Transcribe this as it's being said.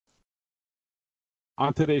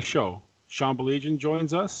On today's show, Sean Baligian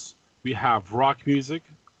joins us. We have rock music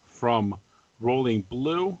from Rolling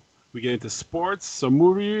Blue. We get into sports, some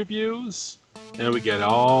movie reviews, and we get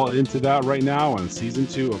all into that right now on season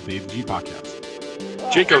 2 of the ADG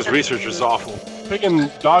podcast. Jacob's research is awful. Picking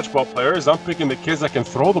dodgeball players, I'm picking the kids that can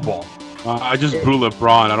throw the ball. I just blew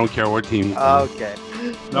LeBron. I don't care what team he's on. Okay.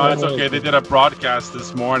 No, it's okay. They did a broadcast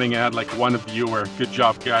this morning and had like one viewer. Good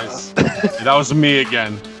job, guys. And that was me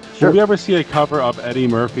again. Did we ever see a cover of Eddie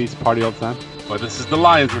Murphy's Party All the Time? But this is the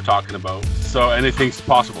Lions we're talking about. So anything's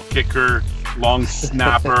possible. Kicker, long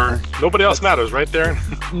snapper. Nobody else matters, right there.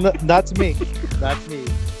 Not to me. Not to me.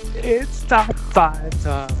 It's top 5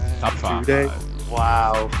 time. Top 5. Today.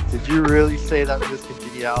 Wow. Did you really say that Miss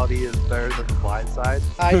Congeniality is better than The Blind Side?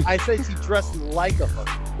 I said he dressed like a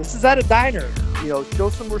hooker. This is at a diner. You know,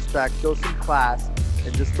 show some respect, show some class,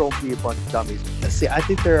 and just don't be a bunch of dummies. See, I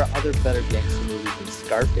think there are other better gangster movies than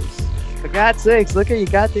Scarface. For God's sakes, look at your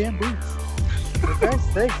goddamn boots. For God's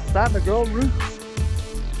sakes, it's time to grow roots.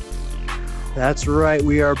 That's right.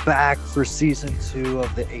 We are back for season 2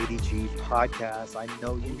 of the ADG podcast. I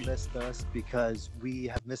know you missed us because we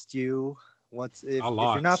have missed you. If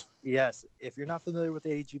you're not familiar with the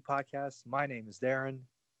ADG podcast, my name is Darren.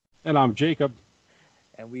 And I'm Jacob.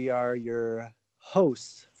 And we are your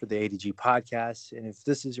hosts for the ADG podcast. And if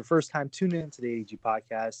this is your first time tuning into the ADG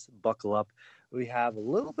podcast, buckle up. We have a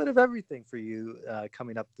little bit of everything for you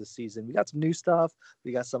coming up this season. We got some new stuff.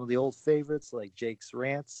 We got some of the old favorites like Jake's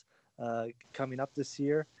rants coming up this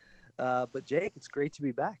year. But Jake, it's great to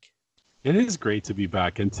be back. It is great to be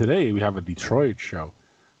back. And today we have a Detroit show.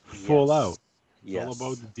 Full out. Yes. All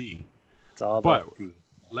about the D. It's all about the D.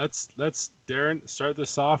 Let's Darren start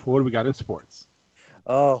this off. What do we got in sports?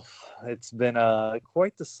 Oh, it's been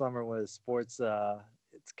quite the summer with sports.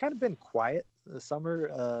 It's kind of been quiet this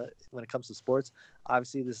summer when it comes to sports.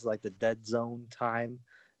 Obviously, this is like the dead zone time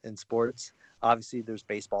in sports. Obviously, there's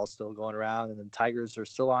baseball still going around, and the Tigers are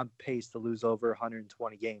still on pace to lose over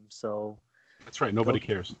 120 games. So that's right. Nobody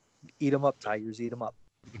cares. Eat them up, Tigers. Eat them up.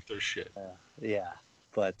 They're shit. Yeah,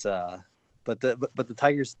 but the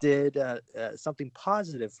Tigers did something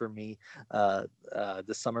positive for me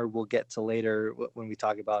this summer. We'll get to later when we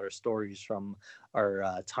talk about our stories from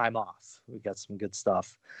our time off. We got some good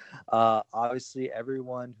stuff. Obviously,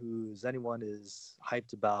 anyone is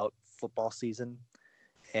hyped about football season,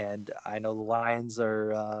 and I know the Lions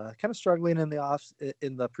are kind of struggling in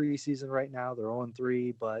the preseason right now. They're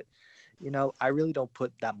 0-3, but I really don't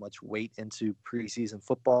put that much weight into preseason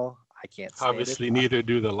football. I can't stand Obviously, neither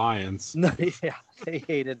do the Lions. No, yeah, they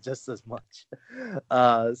hate it just as much.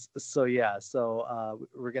 So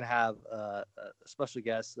we're going to have a special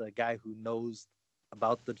guest, a guy who knows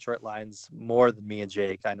about the Detroit Lions more than me and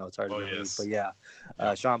Jake. I know it's hard to believe, but yeah.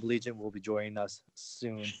 Sean Baligian will be joining us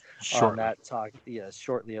soon on that talk. Yeah,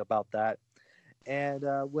 shortly about that. And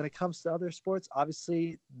when it comes to other sports,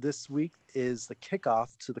 obviously this week is the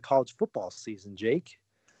kickoff to the college football season, Jake.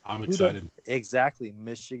 I'm excited. Exactly.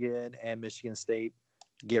 Michigan and Michigan State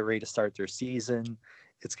get ready to start their season.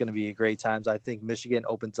 It's going to be a great time. I think Michigan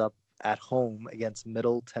opens up at home against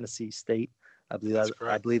Middle Tennessee State. I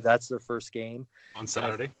believe that's their first game on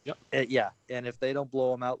Saturday. Yep. And if they don't blow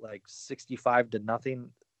them out like 65-0,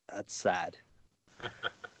 that's sad.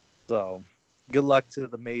 So, good luck to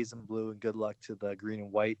the maize and blue, and good luck to the green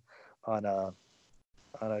and white on a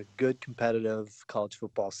good competitive college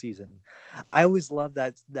football season. I always love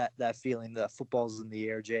that feeling that football's in the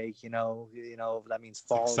air, Jake. That means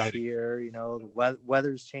fall's here. The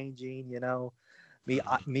weather's changing.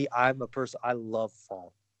 I'm a person. I love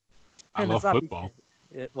fall. I love football.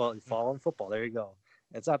 Fall and football. There you go.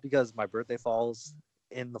 It's not because my birthday falls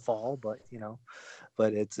in the fall, but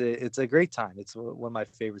it's a great time. It's one of my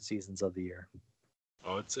favorite seasons of the year.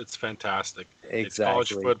 Oh, it's fantastic. Exactly. It's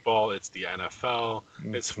college football. It's the NFL.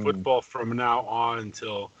 Mm-hmm. It's football from now on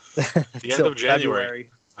until the end of January.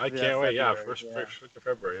 I can't wait. Yeah, first week of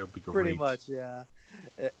February. It'll be great. Pretty much, yeah.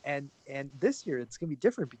 And this year it's gonna be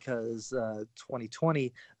different because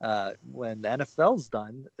 2020, when the NFL's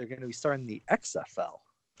done, they're gonna be starting the XFL.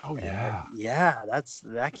 Oh yeah.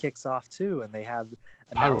 That kicks off too, and they have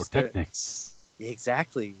pyrotechnics.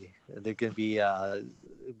 Exactly. They're going to be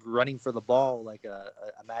running for the ball like a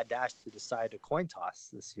mad dash to decide a coin toss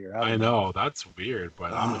this year. I know. That's weird,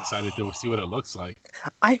 but I'm excited to see what it looks like.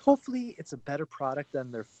 Hopefully it's a better product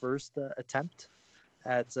than their first attempt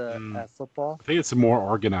at football. I think it's more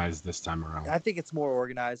organized this time around. I think it's more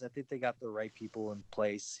organized. I think they got the right people in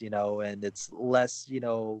place, and it's less,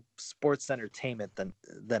 sports entertainment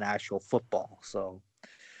than actual football. So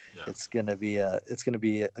it's gonna be a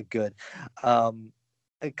good.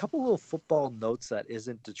 a couple little football notes that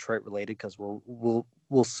isn't Detroit related, because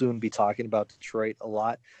we'll soon be talking about Detroit a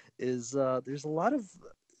lot. Is there's a lot of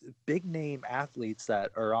big name athletes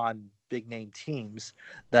that are on big name teams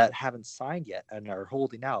that haven't signed yet and are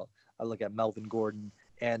holding out. I look at Melvin Gordon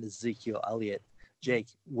and Ezekiel Elliott. Jake,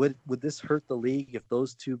 would this hurt the league if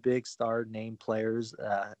those two big star name players,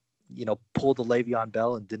 pulled the Le'Veon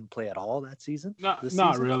Bell and didn't play at all that season? Not This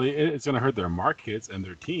not season? really. It's going to hurt their markets and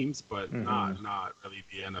their teams, but Mhm. not really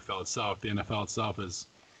the NFL itself. The NFL itself is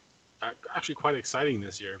actually quite exciting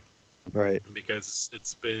this year Right. because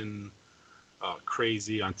it's been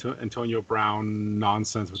crazy Antonio Brown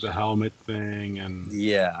nonsense with the helmet thing, and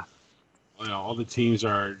Yeah. all the teams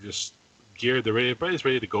are just geared. Everybody's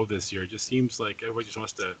ready to go this year. It just seems like everybody just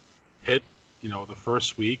wants to hit the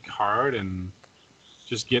first week hard and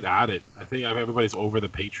just get at it. I think everybody's over the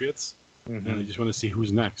Patriots, and they Mhm. just want to see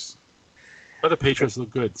who's next. But the Patriots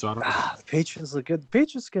look good, so I don't know. The Patriots look good. The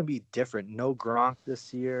Patriots gonna be different. No Gronk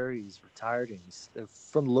this year. He's retired, and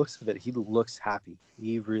from the looks of it, he looks happy.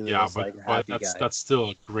 He really Yeah, looks but like a but happy that's guy. that's still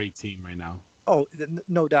a great team right now. Oh,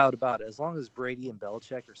 no doubt about it. As long as Brady and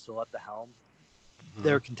Belichick are still at the helm, Hmm.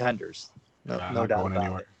 they're contenders. No, Yeah, no not doubt going about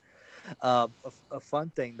anywhere. it. A fun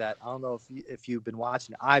thing that I don't know if you've been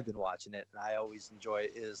watching. I've been watching it, and I always enjoy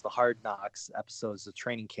it, is the Hard Knocks episodes of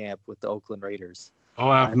training camp with the Oakland Raiders. Oh,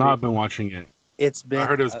 I have I think not been watching it. it's I been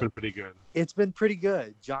heard it's uh, been pretty good. it's been pretty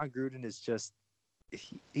good. John Gruden is just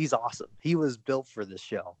he's awesome. He was built for this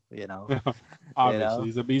show. You Obviously, know,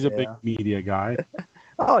 he's a big yeah. media guy.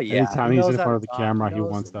 Oh yeah, he Anytime he's knows in how to front of the talk. He camera, he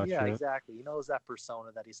knows, wants that yeah, shit. exactly. He knows that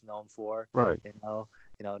persona that he's known for. Right. You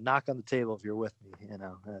know, knock on the table if you're with me.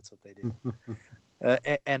 That's what they do.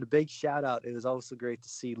 And a big shout out. It was also great to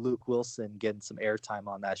see Luke Wilson getting some airtime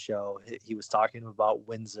on that show. He was talking about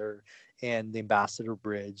Windsor and the Ambassador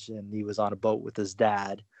Bridge, and he was on a boat with his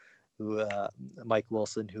dad, who Mike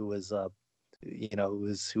Wilson, who was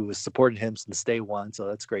who was supporting him since day one. So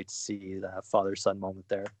that's great to see that father son moment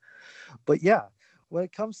there. But yeah, when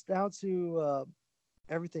it comes down to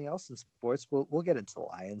everything else in sports, we'll get into the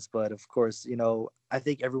Lions. But of course, I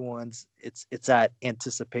think everyone's it's that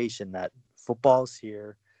anticipation that football's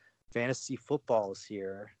here, fantasy football is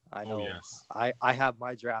here. I Oh know yes. I have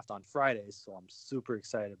my draft on Friday, so I'm super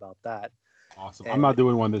excited about that. Awesome. I'm And not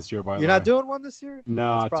doing one this year, by you're the not way. doing one this year?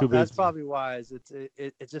 No, too That's busy. probably wise.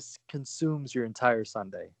 It just consumes your entire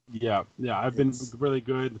Sunday. Yeah. I've been It's really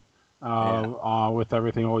good yeah. with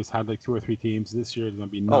everything. Always had like 2 or 3 teams. This year there's gonna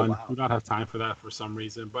be Oh none. wow. Do not have time for that for some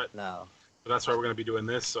reason, No. but that's why we're gonna be doing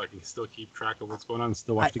this, so I can still keep track of what's going on and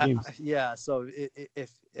still I, watch the I games. yeah. So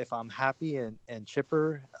if I'm happy and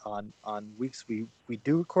chipper on weeks we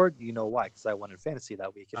do record, you know why? Because I won in fantasy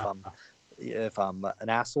that week. If I'm an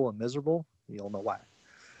asshole and miserable, you'll know why.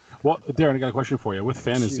 Well, Darren, I got a question for you. With Shoot.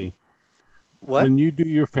 fantasy, What? when you do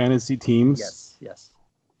your fantasy teams, Yes. Yes.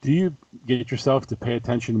 do you get yourself to pay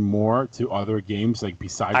attention more to other games, like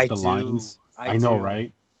besides I the do. Lions? I I know, do.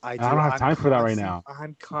 right? I And I do. don't have time for that right now.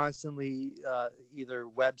 I'm constantly either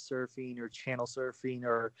web surfing or channel surfing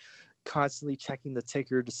or constantly checking the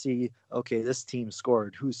ticker to see, okay, this team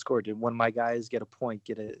scored. Who scored? Did one of my guys get a point?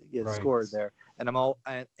 Get a Right. score there? And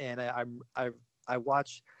I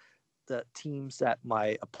watch the teams that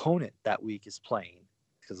my opponent that week is playing,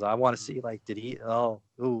 because I want to see, like, did he? Oh,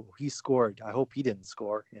 he scored. I hope he didn't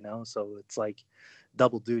score. So it's like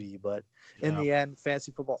double duty. But in Yeah, the end,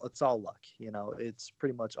 fantasy football, it's all luck. It's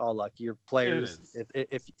pretty much all luck. Your it players, is.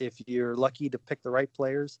 if you're lucky to pick the right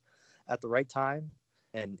players at the right time,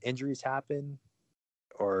 and injuries happen,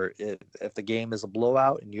 or if the game is a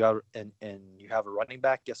blowout and you have a running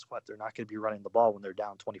back, guess what? They're not going to be running the ball when they're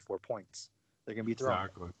down 24 points. They're going to be throwing.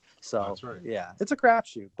 Exactly. So That's right. yeah, it's a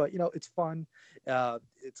crapshoot, but it's fun.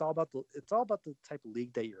 It's all about the type of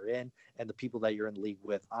league that you're in and the people that you're in the league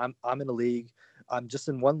with. I'm in a league. I'm just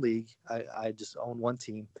in one league. I just own one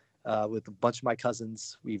team with a bunch of my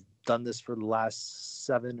cousins. We've done this for the last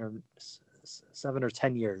 7 or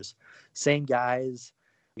 10 years. Same guys.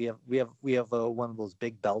 We have one of those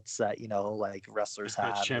big belts that like wrestlers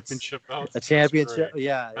have. Championship belts. A That's championship. great.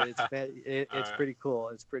 Yeah, it's Alright. pretty cool.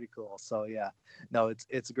 It's pretty cool. So yeah, no,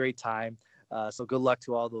 it's a great time. So good luck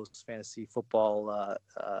to all those fantasy football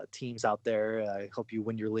teams out there. I hope you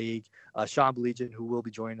win your league. Sean Baligian, who will be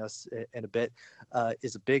joining us in a bit,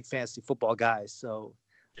 is a big fantasy football guy. So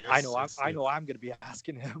I know Yes. I'm going to be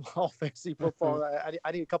asking him all fantasy football.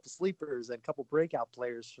 I need a couple sleepers and a couple breakout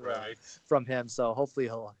players Right. from him. So hopefully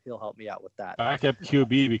he'll help me out with that. Backup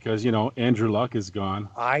QB because Andrew Luck is gone.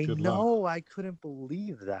 I Good luck. know. I couldn't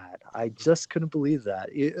believe that. I just couldn't believe that.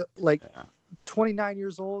 Like Yeah. 29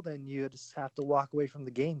 years old, and you just have to walk away from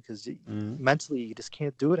the game because Mhm. mentally you just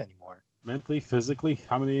can't do it anymore. Mentally, physically,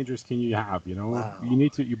 how many injuries can you have? You know, Wow.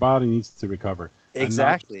 your body needs to recover. And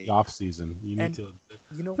not just the Exactly. off season. You need And to.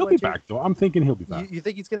 you know He'll what, be Jake? back though. I'm thinking he'll be back. You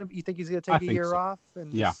think he's gonna I take a think year so. off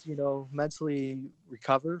and Yeah. just mentally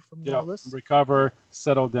recover from Yeah. all this? Recover,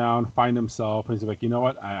 settle down, find himself, and he's like, you know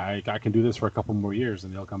what? I can do this for a couple more years,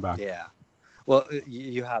 and he'll come back. Yeah. Well,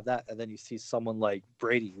 you have that, and then you see someone like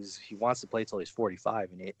Brady, he wants to play till he's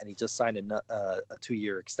 45, and he just signed a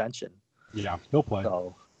 2-year extension. Yeah, he'll play.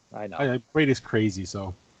 So I know. Brady's crazy,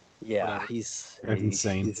 so Yeah, whatever. he's It's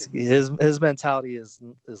insane. his mentality is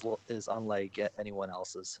unlike anyone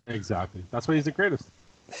else's. Exactly. That's why he's the greatest.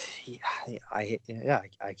 I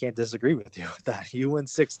can't disagree with you with that. You win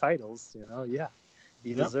 6 titles, yeah.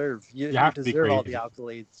 You Yep. deserve You have to be deserve all crazy. the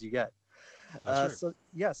accolades you get. That's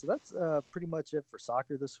right. So that's pretty much it for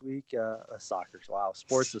soccer this week.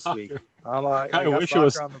 Sports this week. I I got wish it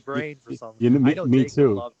was. soccer on the brain for some. You know, I know me Jake would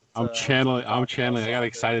too. love I'm to channeling. talk about I got soccer.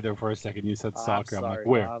 excited there for a second. You said soccer. I'm like, sorry.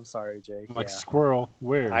 where? I'm sorry, Jake. I'm like, Yeah. squirrel.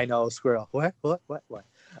 Where? I know, squirrel. What? But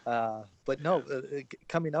no,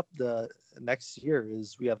 coming up the next year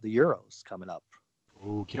we have the Euros coming up.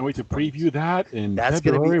 Ooh, can't wait to preview that in That's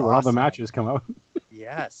gonna be February when all the awesome. matches come out.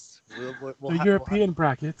 Yes, The European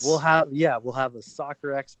brackets. We'll have a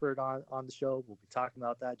soccer expert on the show. We'll be talking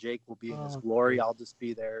about that. Jake will be in his glory. I'll just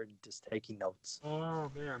be there and just taking notes. Oh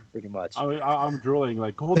man, pretty much. I'm drooling.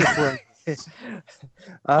 Like, hold it.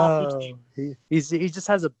 He just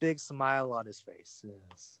has a big smile on his face.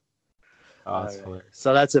 Yes. That's hilarious.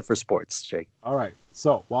 So that's it for sports, Jake. All right.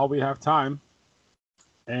 So while we have time,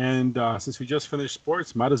 and since we just finished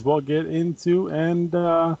sports, might as well get into and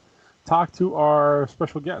talk to our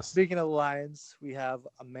special guest. Speaking of Lions, we have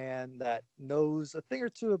a man that knows a thing or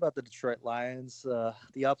two about the Detroit Lions,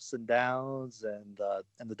 the ups and downs, and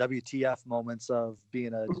the WTF moments of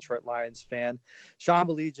being a Detroit Lions fan. Sean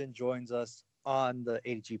Baligian joins us on the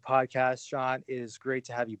ADG podcast. Sean, it is great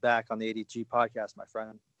to have you back on the ADG podcast, my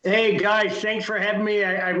friend. Hey guys, thanks for having me.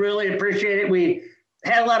 I really appreciate it. We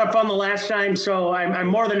had a lot of fun the last time, so I'm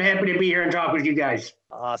more than happy to be here and talk with you guys.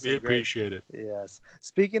 Awesome. We appreciate it. Yes.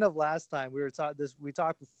 Speaking of last time, we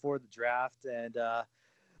talked before the draft, and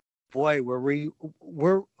boy,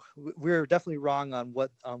 we're definitely wrong on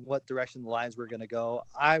what direction the Lions were going to go.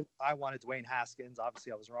 I wanted Dwayne Haskins.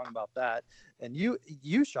 Obviously, I was wrong about that. And you,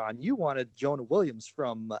 Sean, you wanted Jonah Williams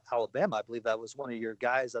from Alabama. I believe that was one of your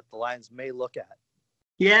guys that the Lions may look at.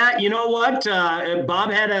 Yeah, you know what?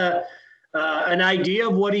 Bob had an idea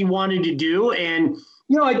of what he wanted to do, and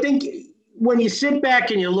I think when you sit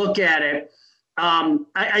back and you look at it,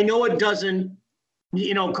 I know it doesn't,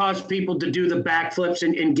 cause people to do the backflips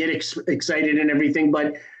and get excited and everything,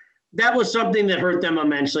 but that was something that hurt them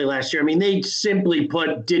immensely last year. I mean, they simply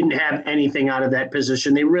put didn't have anything out of that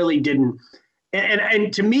position. They really didn't.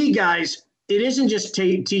 And to me, guys, it isn't just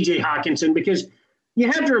T.J. Hawkinson, because you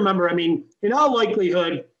have to remember, I mean, in all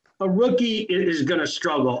likelihood, a rookie is going to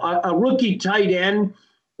struggle. A rookie tight end,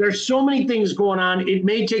 there's so many things going on. It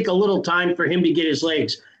may take a little time for him to get his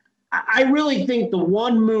legs. I really think the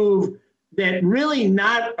one move that really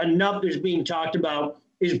not enough is being talked about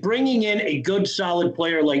is bringing in a good, solid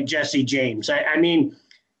player like Jesse James. I mean,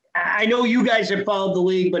 I know you guys have followed the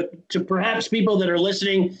league, but to perhaps people that are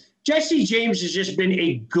listening, Jesse James has just been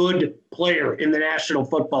a good player in the National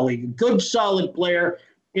Football League, a good, solid player.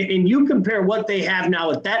 And you compare what they have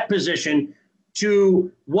now at that position to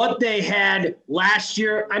what they had last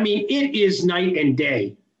year. I mean, it is night and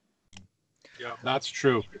day. Yeah, that's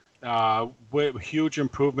true. Huge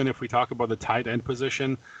improvement if we talk about the tight end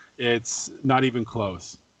position. It's not even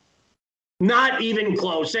close. Not even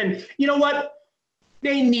close. And you know what?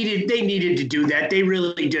 They needed to do that. They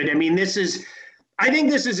really did. I mean, I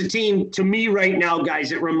think this is a team, to me right now,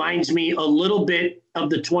 guys, it reminds me a little bit of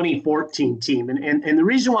the 2014 team. And the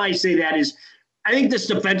reason why I say that is I think this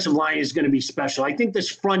defensive line is going to be special. I think this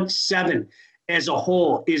front seven as a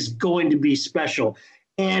whole is going to be special.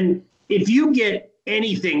 And if you get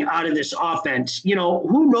anything out of this offense,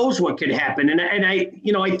 who knows what could happen. And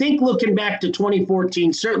I think looking back to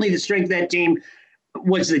 2014, certainly the strength of that team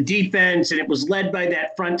was the defense, and it was led by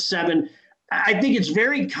that front seven. I think it's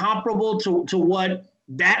very comparable to what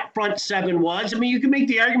that front seven was. I mean, you can make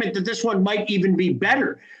the argument that this one might even be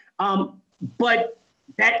better. But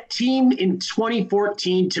that team in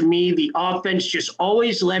 2014, to me, the offense just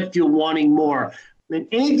always left you wanting more. And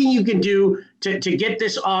anything you can do to get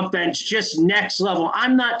this offense just next level.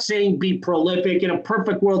 I'm not saying be prolific. In a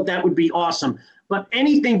perfect world, that would be awesome. But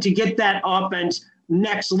anything to get that offense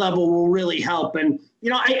next level will really help. And,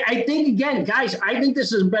 I think, again, guys, I think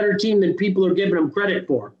this is a better team than people are giving them credit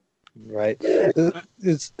for. Right.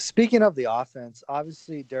 Speaking of the offense,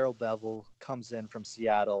 obviously Darrell Bevell comes in from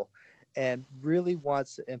Seattle, and really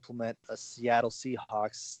wants to implement a Seattle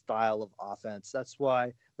Seahawks style of offense. That's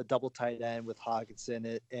why the double tight end with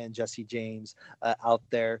Hawkinson and Jesse James out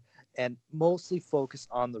there, and mostly focus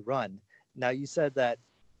on the run. Now, you said that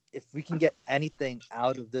if we can get anything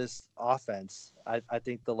out of this offense, I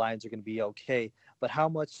think the Lions are going to be okay. But how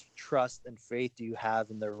much trust and faith do you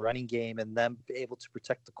have in their running game and them be able to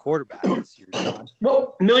protect the quarterback this year, John?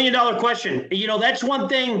 Well, $1 million question. That's one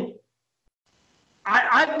thing.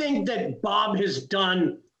 I think that Bob has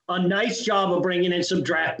done a nice job of bringing in some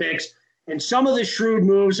draft picks and some of the shrewd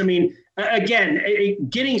moves. I mean, again,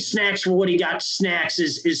 getting Snacks for what he got Snacks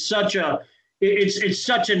is such it's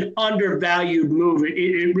such an undervalued move.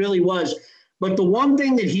 It really was. But the one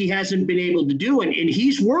thing that he hasn't been able to do, and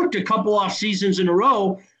he's worked a couple off seasons in a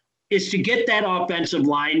row, is to get that offensive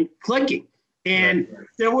line clicking. And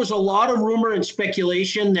there was a lot of rumor and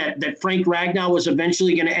speculation that Frank Ragnow was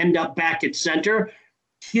eventually going to end up back at center.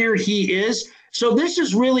 Here he is. So this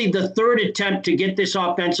is really the third attempt to get this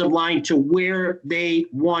offensive line to where they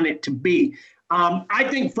want it to be. I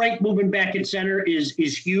think Frank moving back at center is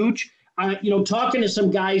huge. Talking to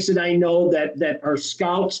some guys that I know that are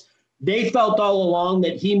scouts, they felt all along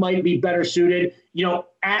that he might be better suited,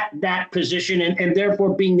 at that position and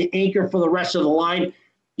therefore being the anchor for the rest of the line.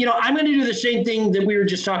 I'm going to do the same thing that we were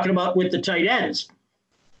just talking about with the tight ends.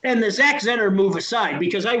 And the Zach Zenner move aside,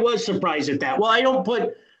 because I was surprised at that. Well, I don't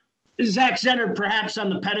put Zach Zenner perhaps on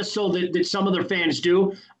the pedestal that some other fans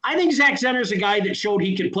do. I think Zach Zenner is a guy that showed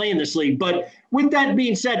he could play in this league. But with that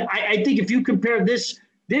being said, I think if you compare this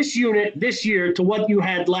unit this year to what you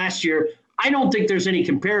had last year, I don't think there's any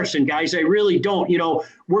comparison, guys. I really don't.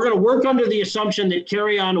 We're going to work under the assumption that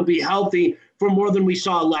Carry-On will be healthy for more than we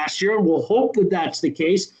saw last year, and we'll hope that that's the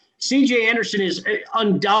case. C.J. Anderson is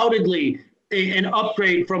undoubtedly an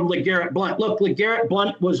upgrade from LeGarrette Blount. Look, LeGarrette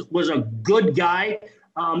Blount was a good guy.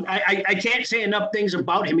 I can't say enough things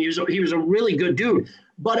about him. He was a really good dude.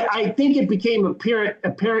 But I think it became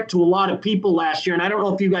apparent to a lot of people last year, and I don't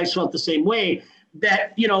know if you guys felt the same way,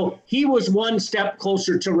 that, he was one step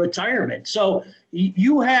closer to retirement. So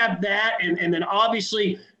you have that, and then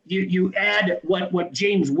obviously you add what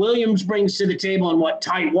James Williams brings to the table and what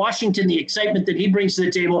Ty Washington, the excitement that he brings to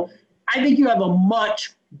the table. I think you have a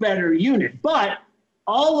much better unit. But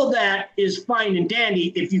all of that is fine and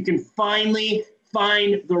dandy if you can finally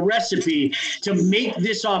find the recipe to make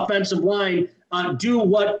this offensive line do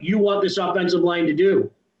what you want this offensive line to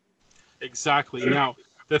do. Exactly. Now,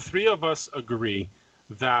 the three of us agree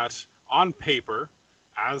that on paper,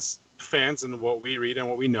 as fans and what we read and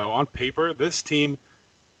what we know, on paper, this team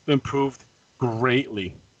improved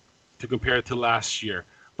greatly to compare it to last year.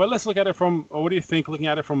 But let's look at it from, what do you think, looking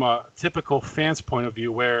at it from a typical fan's point of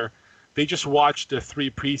view, where they just watched the 3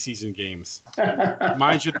 preseason games.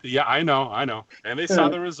 Mind you, yeah, I know. And they saw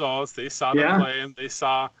the results, they saw them playing, they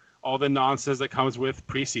saw all the nonsense that comes with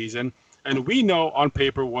preseason. And we know on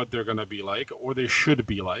paper what they're going to be like, or they should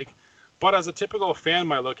be like. But as a typical fan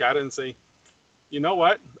might look at it and say, you know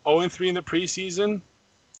what, 0-3 in the preseason,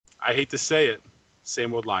 I hate to say it,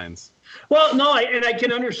 same old Lions. Well, no, and I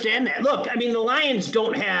can understand that. Look, I mean, the Lions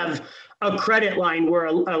don't have a credit line where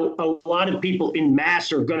a lot of people in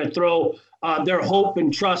mass are going to throw their hope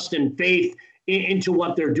and trust and faith into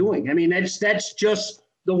what they're doing. I mean, that's just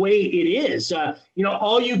the way it is.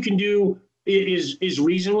 All you can do is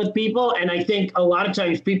reason with people. And I think a lot of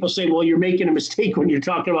times people say, well, you're making a mistake when you're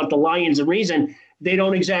talking about the Lions and reason. They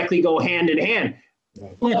don't exactly go hand in hand.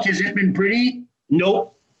 Look, has it been pretty?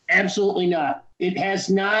 Nope, absolutely not. It has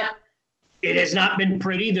not been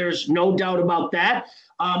pretty. There's no doubt about that.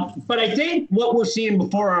 But I think what we're seeing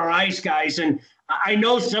before our eyes, guys, and I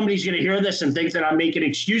know somebody's going to hear this and think that I'm making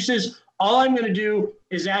excuses. All I'm going to do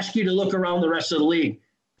is ask you to look around the rest of the league.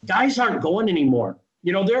 Guys aren't going anymore.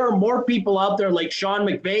 There are more people out there like Sean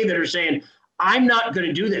McVay that are saying, I'm not going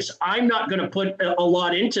to do this. I'm not going to put a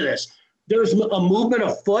lot into this. There's a movement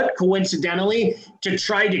afoot, coincidentally, to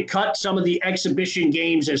try to cut some of the exhibition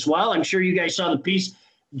games as well. I'm sure you guys saw the piece.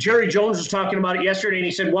 Jerry Jones was talking about it yesterday, and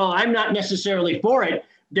he said, well, I'm not necessarily for it.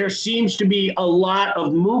 There seems to be a lot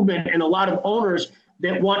of movement and a lot of owners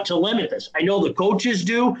that want to limit this. I know the coaches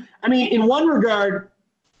do. I mean, in one regard,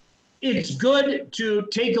 it's good to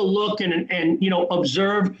take a look and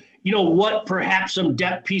observe, what perhaps some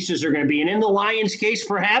depth pieces are going to be. And in the Lions case,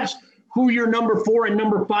 perhaps who your number 4 and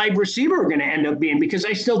number 5 receiver are going to end up being, because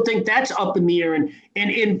I still think that's up in the air and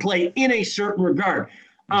in play in a certain regard.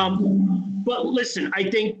 But listen, I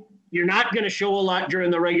think you're not going to show a lot during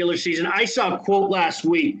the regular season. I saw a quote last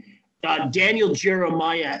week. Daniel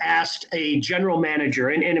Jeremiah asked a general manager,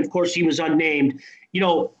 and of course he was unnamed,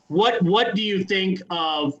 what do you think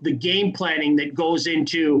of the game planning that goes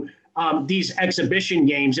into these exhibition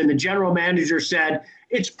games, and the general manager said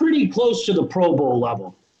it's pretty close to the Pro Bowl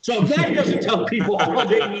level. So if that doesn't tell people all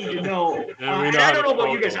they need to know, and I don't know about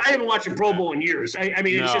you guys. I haven't watched a Pro Bowl in years. I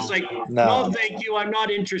mean, it's just like, no, thank you. I'm not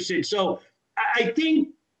interested. So I think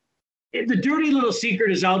the dirty little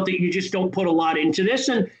secret is out that you just don't put a lot into this.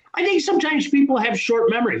 And I think sometimes people have short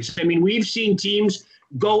memories. I mean, we've seen teams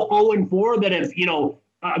go 0-4 that have,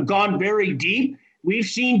 gone very deep. We've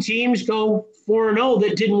seen teams go 4-0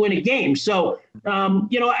 that didn't win a game. So,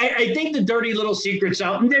 I think the dirty little secret's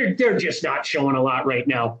out, and they're just not showing a lot right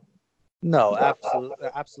now. No,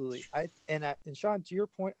 absolutely. And Sean, to your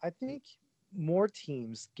point, I think more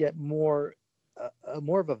teams get more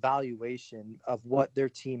of a valuation of what their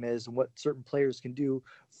team is and what certain players can do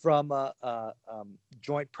from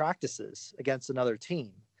joint practices against another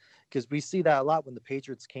team. Because we see that a lot when the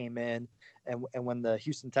Patriots came in and when the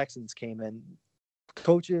Houston Texans came in.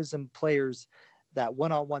 Coaches and players, that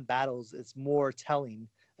one-on-one battles, it's more telling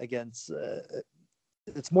it's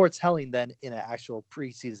more telling than in an actual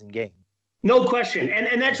preseason game. No question.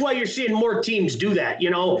 And that's why you're seeing more teams do that,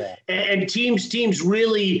 and teams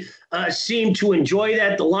really seem to enjoy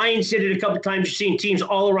that. The Lions did it a couple of times. You're seeing teams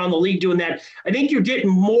all around the league doing that. I think you're getting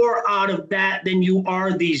more out of that than you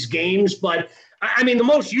are these games. But I mean, the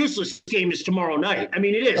most useless game is tomorrow night. I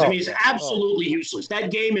mean, it is. It's absolutely useless. That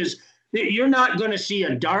game is, you're not going to see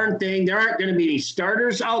a darn thing. There aren't going to be any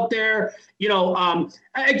starters out there.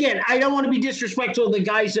 Again, I don't want to be disrespectful to the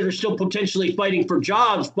guys that are still potentially fighting for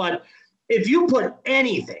jobs, but if you put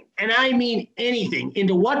anything, and I mean anything,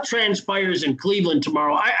 into what transpires in Cleveland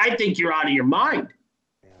tomorrow, I think you're out of your mind.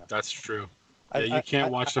 That's true. You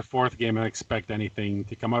can't watch the fourth game and expect anything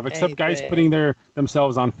to come out of it, except guys putting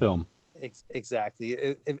themselves on film.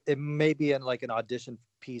 Exactly. It may be in like an audition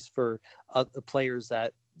piece for the players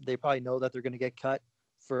that they probably know that they're going to get cut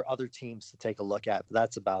for other teams to take a look at. But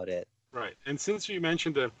that's about it. Right. And since you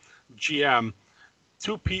mentioned the GM,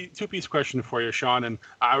 two-piece question for you, Sean, and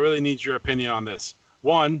I really need your opinion on this.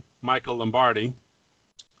 One, Michael Lombardi,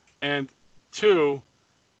 and two,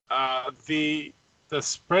 the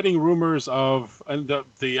spreading rumors of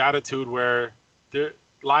the attitude where the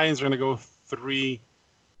Lions are going to go 3-13.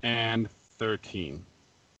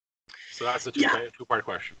 So that's a two-part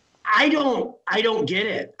question. I don't get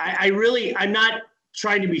it. I'm not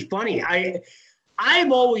trying to be funny.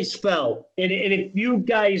 I've always felt, and if you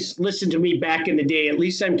guys listened to me back in the day, at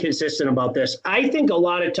least I'm consistent about this. I think a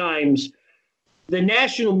lot of times the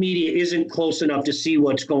national media isn't close enough to see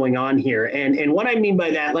what's going on here. And what I mean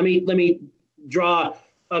by that, let me draw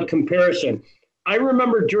a comparison. I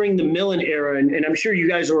remember during the Millen era, and I'm sure you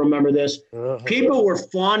guys will remember this, people were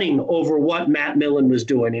fawning over what Matt Millen was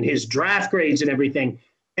doing and his draft grades and everything.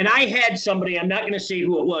 And I had somebody, I'm not going to say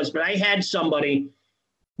who it was, but I had somebody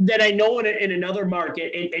that I know in another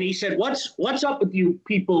market, and he said, "What's up with you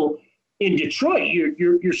people in Detroit?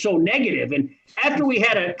 You're so negative." And after we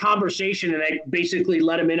had a conversation, and I basically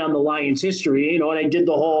let him in on the Lions' history, and I did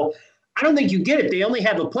the whole, I don't think you get it. They only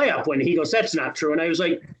have a playoff win. He goes, "That's not true." And I was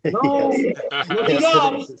like, "No, look it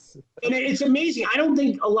up." And it's amazing. I don't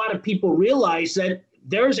think a lot of people realize that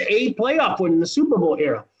there's a playoff win in the Super Bowl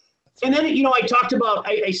era. And then, I talked about,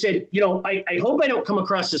 I said, I hope I don't come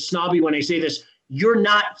across as snobby when I say this. You're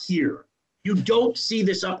not here. You don't see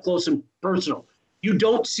this up close and personal. You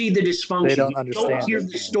don't see the dysfunction. They don't understand. You don't hear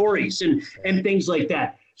the stories and things like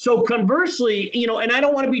that. So conversely, and I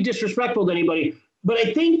don't want to be disrespectful to anybody, but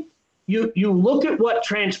I think you look at what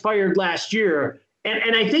transpired last year,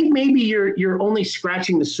 and I think maybe you're only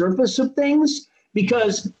scratching the surface of things,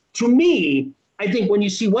 because to me, I think when you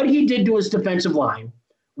see what he did to his defensive line,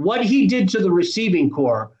 what he did to the receiving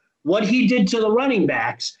core, what he did to the running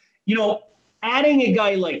backs, adding a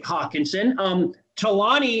guy like Hawkinson,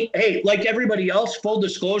 Talani, hey, like everybody else, full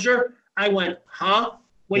disclosure, I went, huh?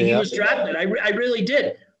 When he was drafted, I really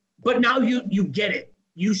did. But now you get it.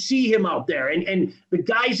 You see him out there. And the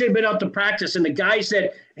guys that have been out to practice and the guys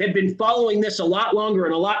that have been following this a lot longer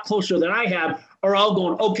and a lot closer than I have are all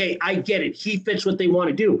going, okay, I get it. He fits what they want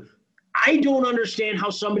to do. I don't understand how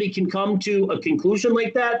somebody can come to a conclusion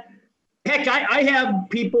like that. Heck, I have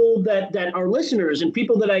people that are listeners and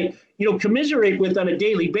people that I commiserate with on a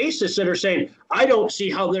daily basis that are saying, I don't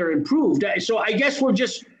see how they're improved. So I guess we're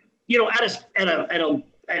just at an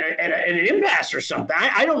impasse or something.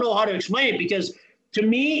 I don't know how to explain it, because to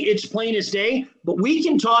me it's plain as day. But we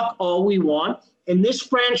can talk all we want, and this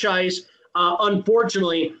franchise,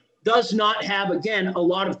 unfortunately, does not have, again, a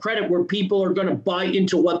lot of credit where people are going to buy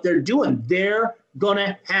into what they're doing. They're going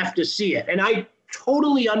to have to see it. And I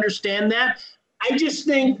totally understand that. I just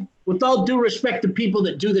think, with all due respect to people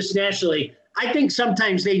that do this nationally, I think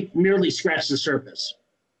sometimes they merely scratch the surface.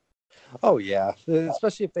 Oh yeah,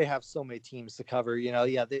 especially if they have so many teams to cover.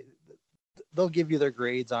 Yeah, they'll give you their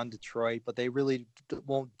grades on Detroit, but they really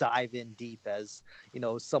won't dive in deep as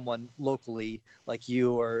someone locally like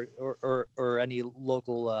you or any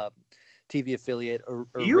local TV affiliate or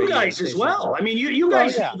You radio guys as station. well. I mean, you Well,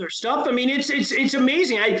 guys yeah. know their stuff. I mean, it's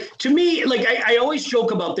amazing. To me, like I always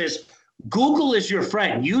joke about this. Google is your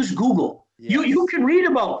friend. Use Google. Yes. You can read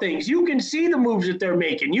about things. You can see the moves that they're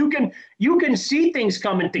making. You can see things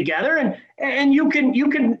coming together, and you can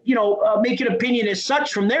make an opinion as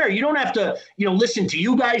such from there. You don't have to listen to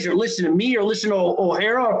you guys or listen to me or listen to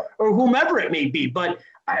O'Hara or whomever it may be. But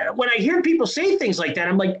when I hear people say things like that,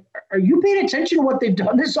 I'm like, are you paying attention to what they've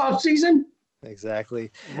done this offseason?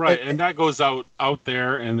 Exactly. Right, and that goes out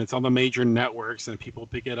there, and it's on the major networks, and people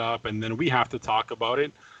pick it up, and then we have to talk about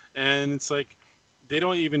it. And it's like they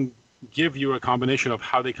don't even give you a combination of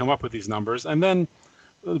how they come up with these numbers. And then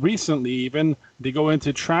recently, even they go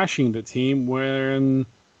into trashing the team when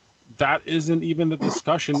that isn't even the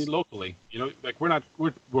discussion locally. Like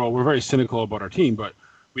we're very cynical about our team, but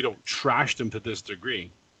we don't trash them to this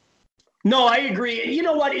degree. No, I agree. You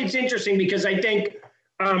know what? It's interesting because I think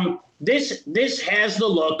this has the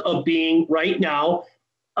look of being right now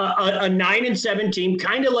a 9-7 team,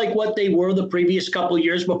 kind of like what they were the previous couple of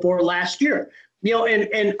years before last year.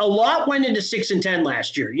 And a lot went into 6-10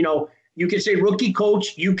 last year. You can say rookie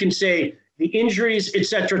coach, you can say the injuries, et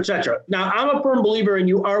cetera, et cetera. Now, I'm a firm believer in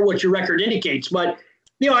you are what your record indicates. But,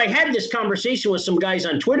 I had this conversation with some guys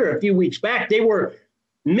on Twitter a few weeks back. They were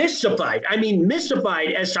mystified. I mean,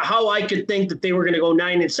 mystified as to how I could think that they were going to go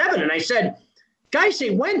 9-7. And I said, guys, they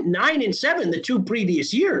went 9-7 the 2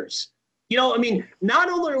 previous years. Not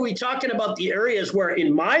only are we talking about the areas where,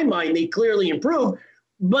 in my mind, they clearly improved,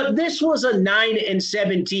 but this was a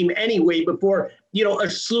 9-7 team anyway before, a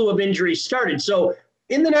slew of injuries started. So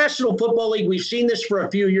in the National Football League, we've seen this for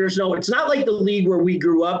a few years now. It's not like the league where we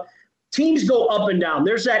grew up. Teams go up and down.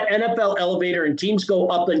 There's that NFL elevator, and teams go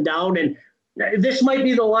up and down. And this might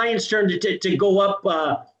be the Lions' turn to go up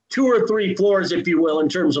 2 or 3 floors, if you will, in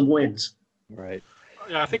terms of wins. Right.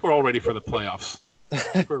 Yeah, I think we're all ready for the playoffs.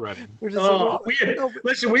 We're ready.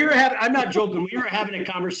 Listen, we were having. I'm not joking. We were having a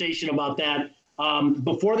conversation about that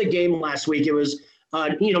before the game last week. It was,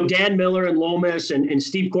 Dan Miller and Lomas and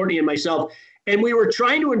Steve Courtney and myself, and we were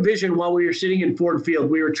trying to envision while we were sitting in Ford Field.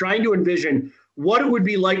 We were trying to envision what it would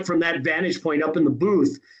be like from that vantage point up in the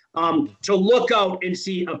booth to look out and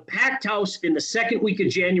see a packed house in the second week of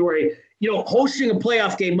January. Hosting a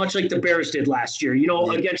playoff game, much like the Bears did last year.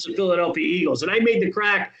 Against the Philadelphia Eagles, and I made the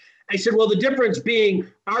crack. I said, well, the difference being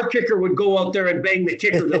our kicker would go out there and bang the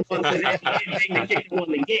kicker that won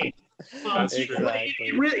the game.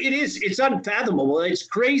 It's unfathomable. It's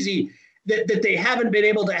crazy that they haven't been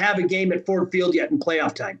able to have a game at Ford Field yet in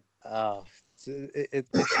playoff time. Oh, it's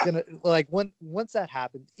gonna once that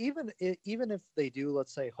happens, even if they do,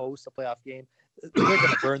 let's say, host a playoff game, they're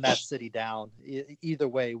gonna burn that city down either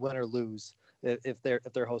way, win or lose. If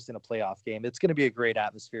they're hosting a playoff game, it's going to be a great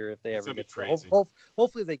atmosphere if they ever get to it.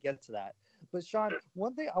 Hopefully they get to that. But Sean,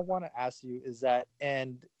 one thing I want to ask you is that,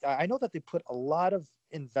 and I know that they put a lot of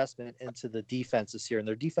investment into the defense this year, and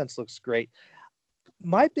their defense looks great.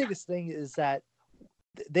 My biggest thing is that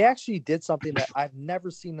they actually did something that I've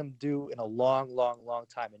never seen them do in a long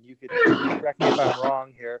time. And you could correct me if I'm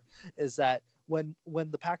wrong here, is that when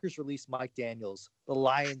the Packers released Mike Daniels, the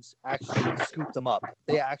Lions actually scooped him up.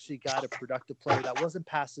 They actually got a productive player that wasn't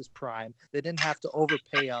past his prime. They didn't have to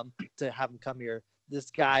overpay him to have him come here. This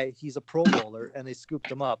guy, he's a Pro Bowler, and they scooped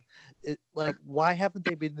him up. Why haven't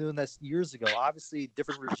they been doing this years ago? Obviously,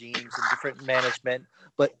 different regimes and different management,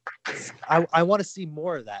 but I want to see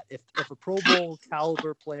more of that. If a Pro Bowl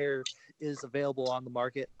caliber player is available on the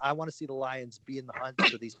market, I want to see the Lions be in the hunt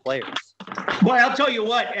for these players. Boy, I'll tell you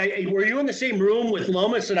what. Were you in the same room with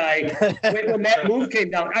Lomas and I when that move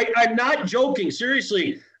came down? I'm not joking.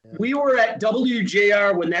 Seriously. Yeah. We were at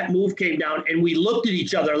WJR when that move came down, and we looked at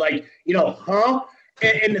each other like, huh?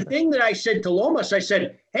 And the thing that I said to Lomas, I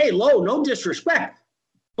said, hey, Lo, no disrespect,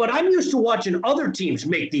 but I'm used to watching other teams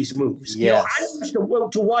make these moves. Yes. I'm used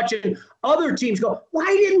to watching other teams go, why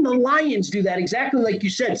didn't the Lions do that? Exactly like you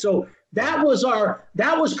said. So that was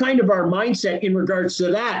kind of our mindset in regards to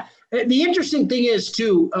that. The interesting thing is,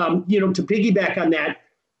 too, to piggyback on that,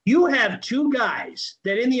 you have 2 guys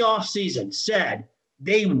that in the offseason said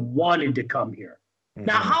they wanted to come here. Mm-hmm.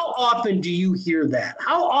 Now, how often do you hear that?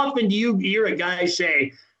 How often do you hear a guy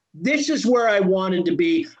say, this is where I wanted to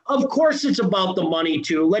be? Of course, it's about the money,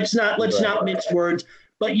 too. Let's not mince words.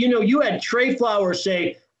 But, you had Trey Flowers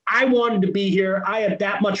say, I wanted to be here. I have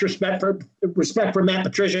that much respect for Matt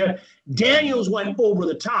Patricia. Daniels went over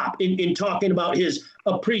the top in talking about his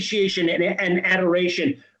appreciation and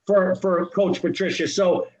adoration for Coach Patricia.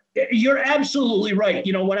 So you're absolutely right.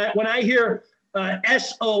 You know, when I hear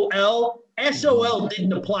SOL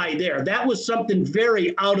didn't apply there. That was something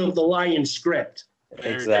very out of the Lions script.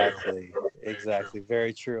 Exactly.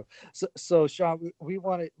 Very true. So Sean, we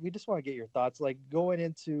just want to get your thoughts. Like going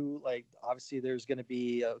into, like, obviously there's going to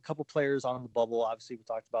be a couple players on the bubble. Obviously we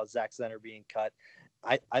talked about Zach Zenner being cut.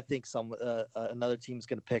 I think another team's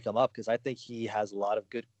going to pick him up because I think he has a lot of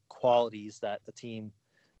good qualities that the team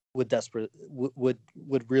would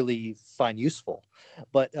really find useful.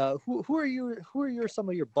 But who are some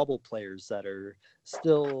of your bubble players that are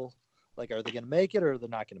still, like, are they going to make it or are they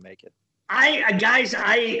not going to make it?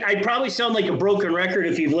 I probably sound like a broken record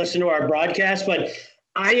if you've listened to our broadcast, but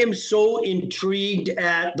I am so intrigued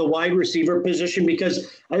at the wide receiver position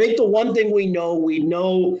because I think the one thing we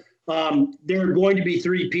know there are going to be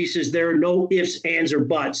three pieces. There are no ifs, ands, or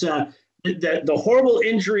buts. The horrible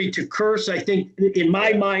injury to Curse, I think, in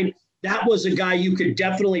my mind, that was a guy you could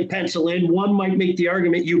definitely pencil in. One might make the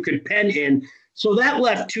argument you could pen in. So that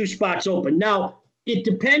left two spots open. Now, it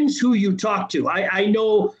depends who you talk to. I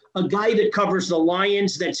know a guy that covers the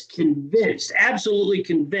Lions that's absolutely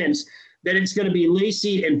convinced that it's going to be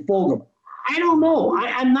Lacey and Fulgham. I don't know.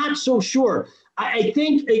 I'm not so sure. I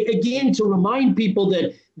think, again, to remind people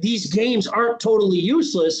that these games aren't totally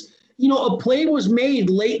useless, you know, a play was made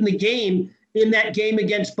late in the game, in that game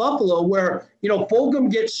against Buffalo, where, you know,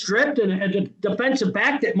 Fulgham gets stripped and a defensive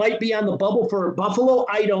back that might be on the bubble for Buffalo,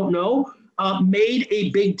 I don't know, made a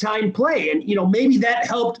big-time play. And, you know, maybe that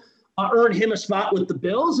helped earn him a spot with the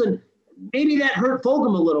Bills, and maybe that hurt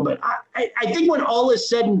Fulgham a little bit. I think when all is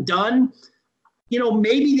said and done, you know,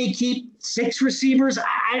 maybe they keep 6 receivers.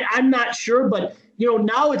 I'm not sure, but, you know,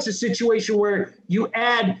 now it's a situation where you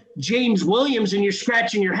add James Williams and you're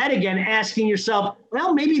scratching your head again, asking yourself,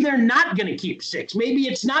 well, maybe they're not going to keep 6. Maybe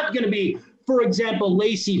it's not going to be, for example,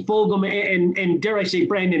 Lacey, Fulgham, and dare I say,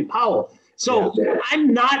 Brandon Powell. So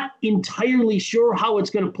I'm not entirely sure how it's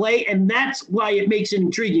going to play, and that's why it makes it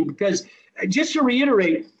intriguing. Because just to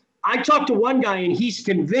reiterate, I talked to one guy, and he's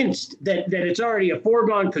convinced that it's already a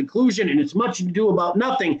foregone conclusion, and it's much to do about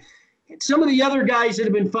nothing. And some of the other guys that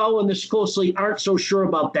have been following this closely aren't so sure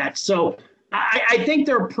about that. So I think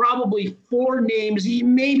there are probably 4 names,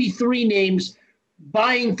 maybe 3 names,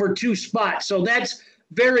 vying for 2 spots. So that's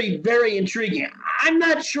very, very intriguing. I'm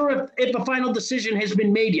not sure if a final decision has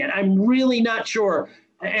been made yet. I'm really not sure.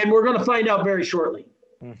 And we're going to find out very shortly.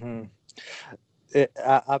 Mm-hmm.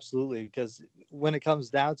 Absolutely. Because when it comes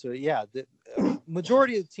down to it, the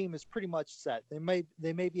majority of the team is pretty much set. They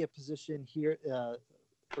may be a position here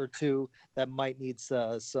or two that might need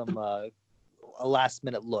some a last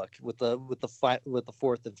minute look with the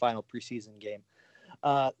 4th and final preseason game.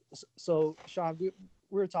 So Sean, we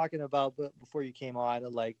were talking about before you came on,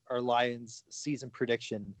 like, our Lions season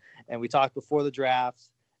prediction, and we talked before the draft,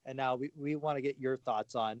 and now we want to get your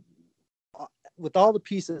thoughts on, with all the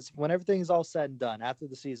pieces, when everything is all said and done after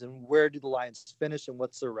the season, where do the Lions finish and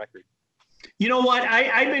what's their record? You know what?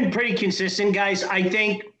 I've been pretty consistent, guys. I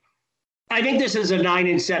think this is a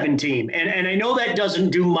 9-7 team, and I know that doesn't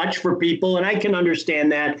do much for people, and I can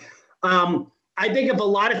understand that. I think if a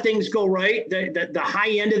lot of things go right, the high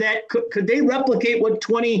end of that, could they replicate what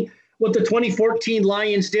the 2014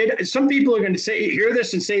 Lions did? Some people are going to hear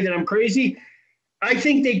this and say that I'm crazy. I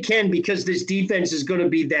think they can, because this defense is going to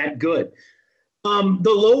be that good. The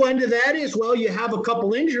low end of that is, well, you have a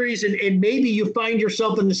couple injuries and maybe you find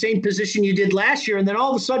yourself in the same position you did last year. And then all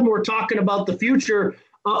of a sudden we're talking about the future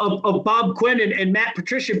of Bob Quinn and Matt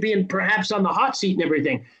Patricia being perhaps on the hot seat and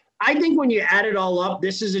everything. I think when you add it all up,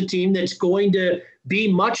 this is a team that's going to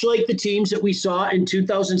be much like the teams that we saw in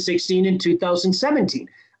 2016 and 2017.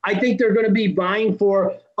 I think they're going to be vying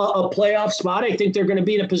for a playoff spot. I think they're going to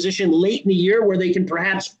be in a position late in the year where they can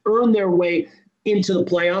perhaps earn their way into the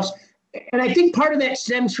playoffs. And I think part of that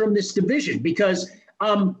stems from this division, because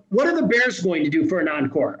what are the Bears going to do for an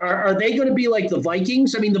encore? Are they going to be like the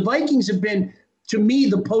Vikings? I mean, the Vikings have been, to me,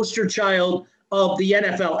 the poster child of the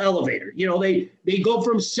NFL elevator. You know, they go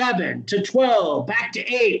from 7 to 12, back to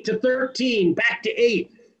 8 to 13, back to 8.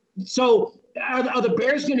 So are the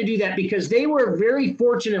Bears going to do that? Because they were very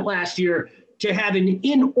fortunate last year to have an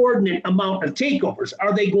inordinate amount of takeovers.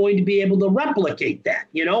 Are they going to be able to replicate that?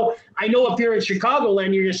 You know, I know if you're in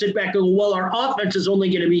Chicagoland, you're going to sit back and go, well, our offense is only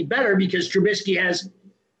going to be better because Trubisky has,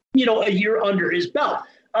 you know, a year under his belt.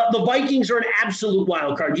 The Vikings are an absolute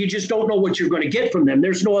wild card. You just don't know what you're going to get from them.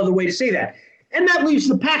 There's no other way to say that. And that leaves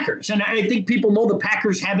the Packers. And I think people know the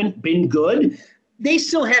Packers haven't been good. they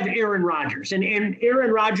still have Aaron Rodgers, and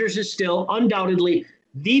Aaron Rodgers is still undoubtedly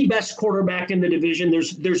the best quarterback in the division.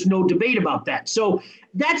 There's no debate about that. So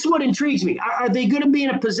that's what intrigues me. Are they going to be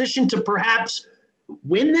in a position to perhaps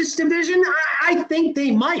win this division? I think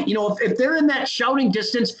they might. If they're in that shouting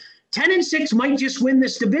distance, 10-6 might just win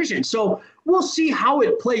this division. So we'll see how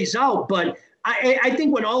it plays out. But I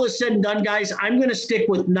think when all is said and done, guys, I'm going to stick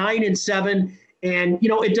with 9-7. And,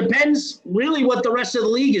 it depends really what the rest of the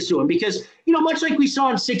league is doing because, much like we saw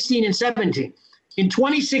in 16 and 17, in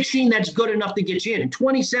 2016, that's good enough to get you in. In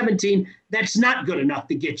 2017, that's not good enough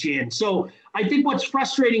to get you in. So I think what's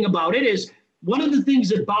frustrating about it is one of the things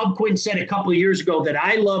that Bob Quinn said a couple of years ago that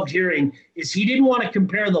I loved hearing is he didn't want to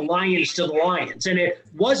compare the Lions to the Lions. And it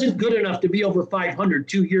wasn't good enough to be over 500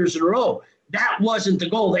 2 years in a row. That wasn't the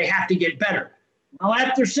goal. They have to get better. Now,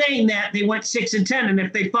 after saying that, they went 6-10, and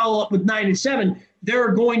if they follow up with 9-7, there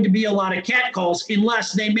are going to be a lot of catcalls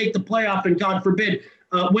unless they make the playoff and, God forbid,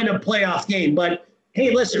 win a playoff game. But,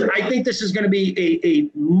 hey, listen, I think this is going to be a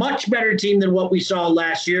much better team than what we saw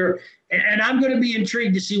last year, and I'm going to be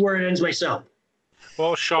intrigued to see where it ends myself.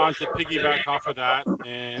 Well, Sean, to piggyback off of that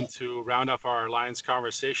and to round up our Lions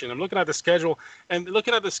conversation, I'm looking at the schedule, and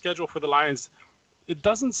looking at the schedule for the Lions, it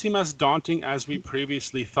doesn't seem as daunting as we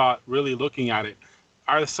previously thought, really looking at it.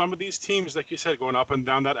 Are some of these teams, like you said, going up and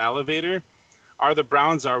down that elevator? Are the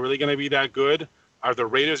Browns really going to be that good? Are the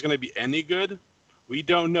Raiders going to be any good? We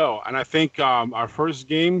don't know. And I think our first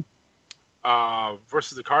game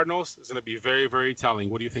versus the Cardinals is going to be very, very telling.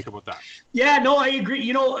 What do you think about that? Yeah, no, I agree.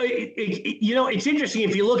 It's interesting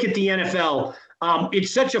if you look at the NFL.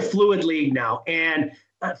 It's such a fluid league now, and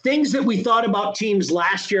things that we thought about teams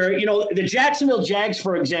last year. The Jacksonville Jags,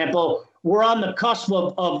 for example, were on the cusp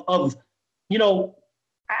of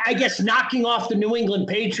I guess knocking off the New England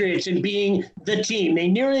Patriots and being the team. They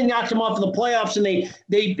nearly knocked them off of the playoffs, and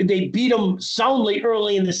they beat them soundly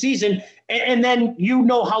early in the season. And then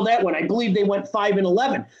how that went. I believe they went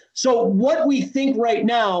 5-11. So what we think right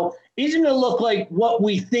now isn't going to look like what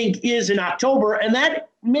we think is in October, and that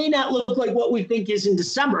may not look like what we think is in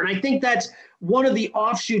December. And I think that's one of the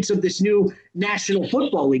offshoots of this new National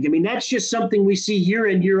Football League. I mean, that's just something we see year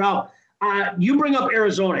in, year out. You bring up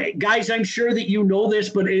Arizona. Guys, I'm sure that you know this,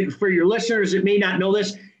 but for your listeners that may not know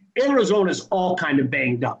this, Arizona's all kind of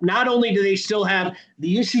banged up. Not only do they still have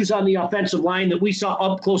the issues on the offensive line that we saw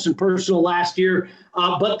up close and personal last year,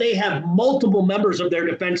 but they have multiple members of their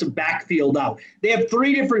defensive backfield out. They have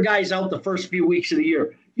 3 different guys out the first few weeks of the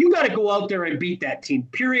year. You got to go out there and beat that team.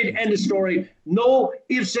 Period. End of story. No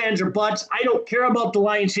ifs, ands, or buts. I don't care about the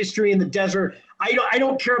Lions' history in the desert. I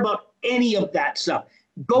don't care about any of that stuff.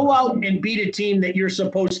 Go out and beat a team that you're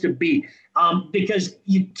supposed to beat because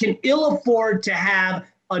you can ill afford to have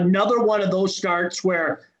another one of those starts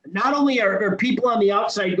where not only are people on the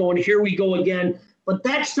outside going, here we go again, but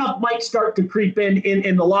that stuff might start to creep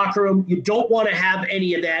in the locker room. You don't want to have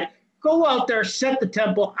any of that. Go out there, set the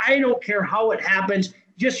tempo. I don't care how it happens.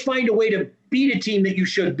 Just find a way to beat a team that you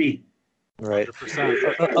should beat. Right.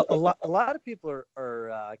 A lot of people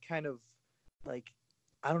are kind of like,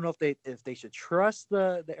 I don't know if they should trust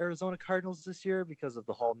the Arizona Cardinals this year because of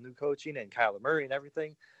the whole new coaching and Kyler Murray and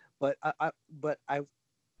everything. But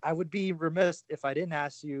I would be remiss if I didn't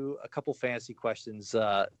ask you a couple fantasy questions.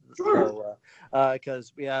 Sure.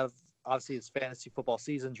 Because we have, obviously, it's fantasy football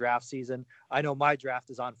season, draft season. I know my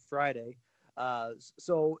draft is on Friday.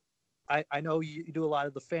 So I know you do a lot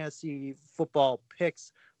of the fantasy football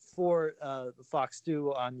picks for Fox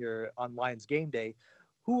 2 on Lions Game Day.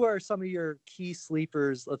 Who are some of your key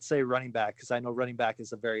sleepers, let's say running back? Because I know running back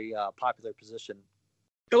is a very popular position.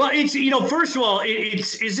 Well, it's, first of all,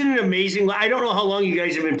 isn't it amazing? I don't know how long you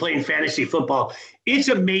guys have been playing fantasy football. It's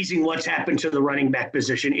amazing what's happened to the running back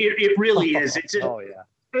position. It really is.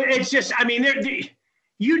 It's just, I mean,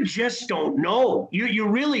 you just don't know. You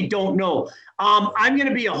really don't know. I'm going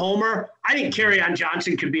to be a homer. I think Kerryon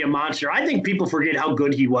Johnson could be a monster. I think people forget how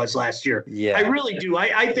good he was last year. Yeah, I really do.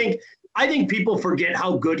 I think people forget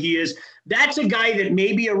how good he is. That's a guy that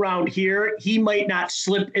maybe around here, he might not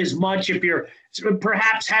slip as much if you're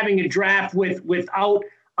perhaps having a draft without,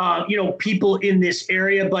 people in this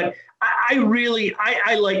area. But I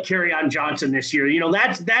like Kerryon Johnson this year.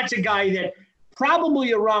 That's a guy that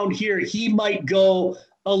probably around here, he might go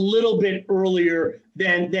a little bit earlier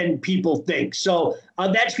than people think. So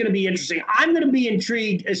that's going to be interesting. I'm going to be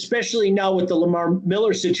intrigued, especially now with the Lamar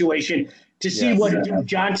Miller situation, to see what Duke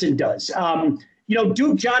Johnson does.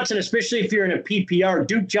 Duke Johnson, especially if you're in a PPR,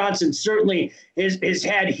 Duke Johnson certainly has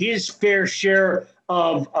had his fair share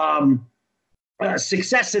of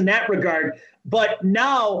success in that regard. But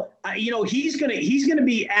now, he's gonna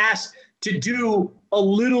be asked to do a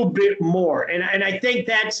little bit more. And I think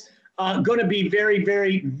that's going to be very,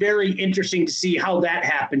 very, very interesting to see how that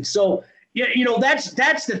happens. So,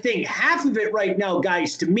 that's the thing. Half of it right now,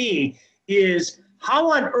 guys, to me, is how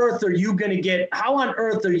on earth are you going to get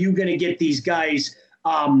these guys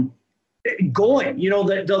going?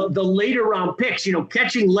 The later round picks,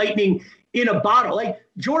 catching lightning in a bottle. Like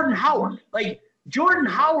Jordan Howard. Jordan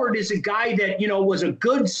Howard is a guy that, was a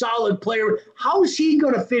good, solid player. How is he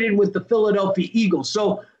going to fit in with the Philadelphia Eagles?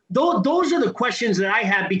 So those are the questions that I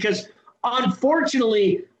have, because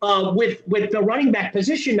unfortunately, with the running back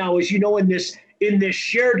position now, as you know, in this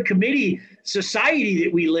shared committee society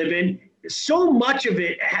that we live in, so much of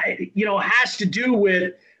it, has to do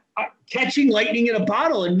with catching lightning in a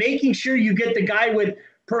bottle and making sure you get the guy with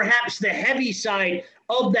perhaps the heavy side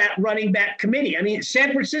of that running back committee. I mean,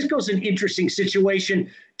 San Francisco's an interesting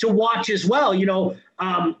situation to watch as well.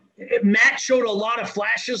 Matt showed a lot of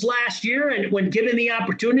flashes last year, and when given the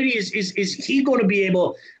opportunity, is he going to be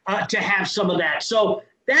able to have some of that? So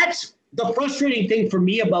that's the frustrating thing for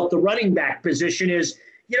me about the running back position is,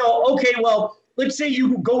 okay, well, let's say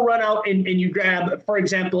you go run out and you grab, for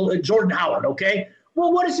example, Jordan Howard, okay?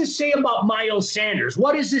 Well, what does this say about Miles Sanders?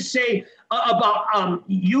 What does this say about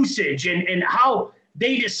usage and how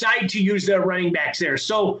they decide to use their running backs there?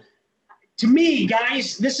 So to me,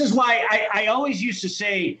 guys, this is why I always used to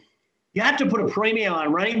say you have to put a premium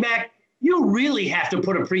on running back. You really have to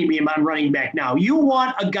put a premium on running back now. You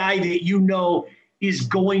want a guy that is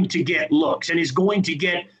going to get looks and is going to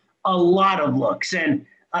get a lot of looks. And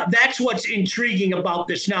that's what's intriguing about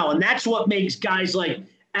this now. And that's what makes guys like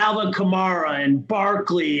Alvin Kamara and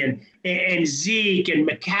Barkley and Zeke and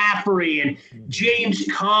McCaffrey and James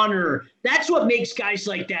Conner. That's what makes guys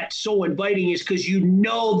like that so inviting, is because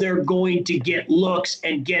they're going to get looks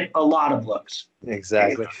and get a lot of looks.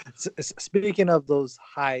 Exactly. Speaking of those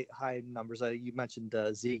high numbers, you mentioned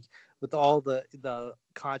Zeke, with all the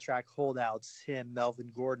contract holdouts, him, Melvin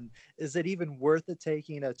Gordon, is it even worth it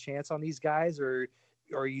taking a chance on these guys, or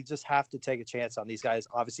you just have to take a chance on these guys,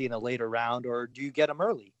 obviously in a later round, or do you get them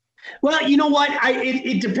early? Well, you know what?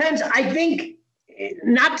 It depends. I think,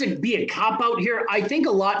 not to be a cop-out here, I think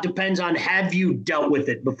a lot depends on, have you dealt with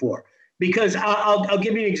it before? Because I'll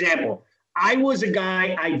give you an example. I was a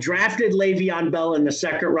guy, I drafted Le'Veon Bell in the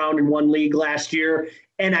second round in one league last year,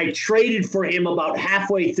 and I traded for him about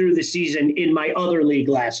halfway through the season in my other league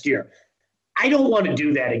last year. I don't want to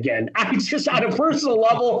do that again. I just, on a personal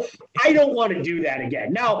level, I don't want to do that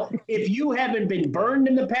again. Now, if you haven't been burned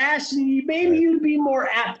in the past, maybe you'd be more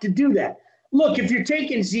apt to do that. Look, if you're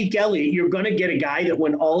taking Zeke Elliott, you're going to get a guy that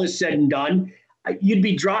when all is said and done, you'd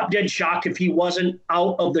be drop dead shocked if he wasn't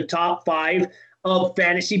out of the top 5 of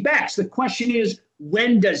fantasy backs. The question is,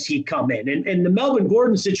 when does he come in? And the Melvin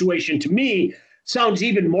Gordon situation, to me, sounds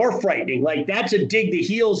even more frightening. Like, that's a dig the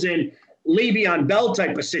heels in Le'Veon Bell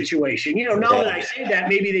type of situation. Now that I say that,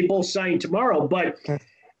 maybe they both sign tomorrow, but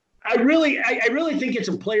I really think it's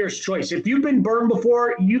a player's choice. If you've been burned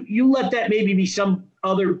before, you let that maybe be some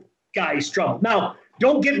other guy's trouble. Now,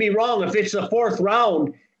 don't get me wrong. If it's the 4th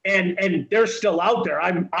round and they're still out there,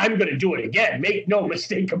 I'm going to do it again. Make no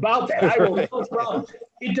mistake about that. I will. No problem.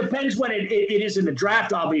 It depends when it is in the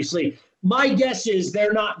draft, obviously. My guess is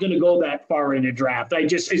they're not going to go that far in the draft.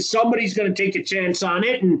 Somebody's going to take a chance on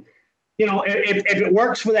it, and if it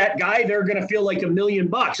works for that guy, they're going to feel like $1 million.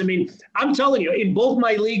 I mean, I'm telling you, in both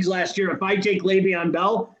my leagues last year, if I take Le'Veon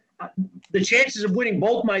Bell, the chances of winning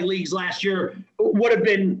both my leagues last year would have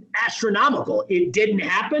been astronomical. It didn't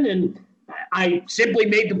happen, and I simply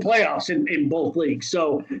made the playoffs in both leagues.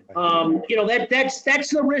 So, that's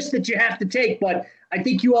the risk that you have to take. But I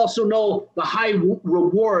think you also know the high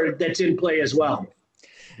reward that's in play as well.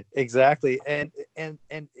 Exactly. And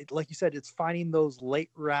like you said, it's finding those late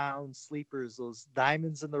round sleepers, those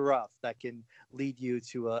diamonds in the rough that can lead you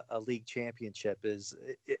to a league championship.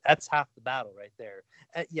 That's half the battle right there.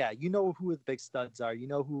 Yeah, you know who the big studs are. You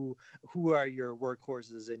know who are your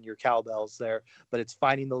workhorses and your cowbells there. But it's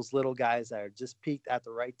finding those little guys that are just peaked at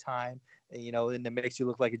the right time, and it makes you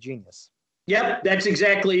look like a genius. Yep, that's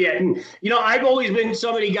exactly it. And, I've always been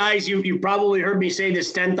so many guys, you've probably heard me say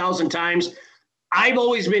this 10,000 times. I've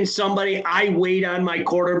always been somebody, I wait on my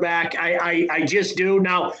quarterback. I just do.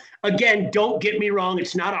 Now, again, don't get me wrong.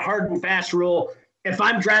 It's not a hard and fast rule. If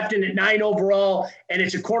I'm drafting at 9 overall and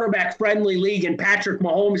it's a quarterback-friendly league and Patrick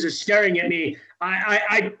Mahomes is staring at me,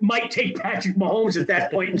 I might take Patrick Mahomes at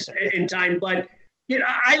that point in time. But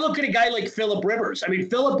I look at a guy like Phillip Rivers. I mean,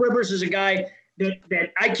 Phillip Rivers is a guy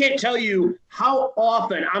that I can't tell you how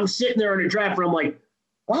often I'm sitting there in a draft where I'm like,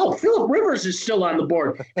 wow, Phillip Rivers is still on the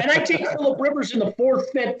board. And I take Phillip Rivers in the 4th,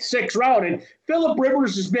 5th, 6th round. And Phillip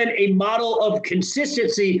Rivers has been a model of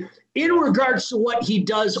consistency in regards to what he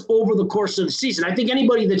does over the course of the season. I think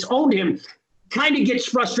anybody that's owned him kind of gets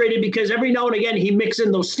frustrated because every now and again he mixes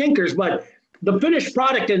in those stinkers. But the finished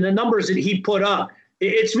product and the numbers that he put up,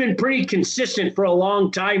 it's been pretty consistent for a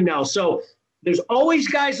long time now. So there's always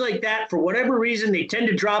guys like that. For whatever reason, they tend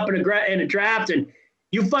to drop in a draft. And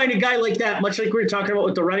you find a guy like that, much like we were talking about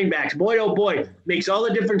with the running backs, boy, oh boy, makes all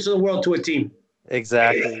the difference in the world to a team.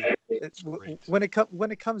 Exactly. When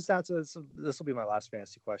it comes down to this will be my last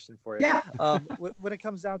fantasy question for you. Yeah. When it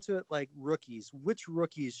comes down to it, like rookies, which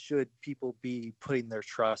rookies should people be putting their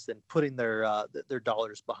trust and putting their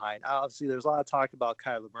dollars behind? Obviously, there's a lot of talk about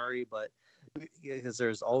Kyler Murray, but because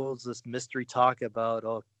there's always this mystery talk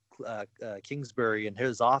about Kingsbury and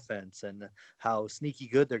his offense and how sneaky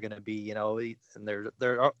good they're going to be, and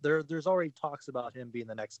there's already talks about him being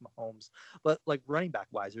the next Mahomes. But like running back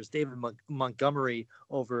wise, there's David Montgomery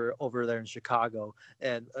over there in Chicago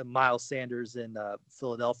and Miles Sanders in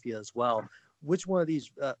Philadelphia as well. Which one of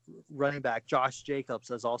these running back, Josh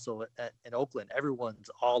Jacobs, is also in Oakland? Everyone's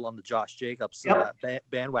all on the Josh Jacobs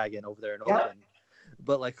bandwagon over there in Oakland.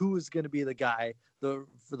 But like, who is going to be the guy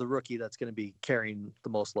for the rookie that's going to be carrying the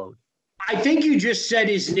most load? I think you just said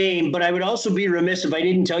his name, but I would also be remiss if I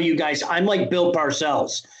didn't tell you guys, I'm like Bill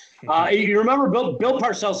Parcells. You remember Bill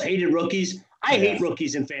Parcells hated rookies? I hate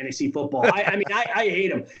rookies in fantasy football. I mean, I hate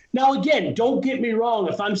them. Now, again, don't get me wrong.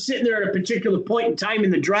 If I'm sitting there at a particular point in time in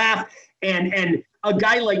the draft and a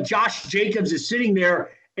guy like Josh Jacobs is sitting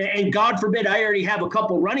there, and God forbid I already have a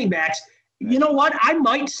couple running backs, you know what? I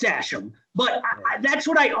might stash him. But that's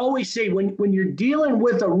what I always say. When you're dealing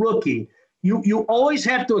with a rookie, you always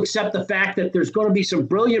have to accept the fact that there's going to be some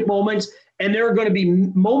brilliant moments and there are going to be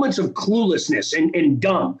moments of cluelessness and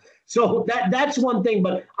dumb. So that's one thing.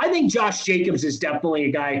 But I think Josh Jacobs is definitely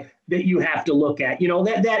a guy that you have to look at.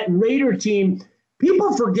 That Raider team,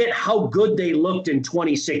 people forget how good they looked in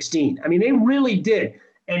 2016. I mean, they really did.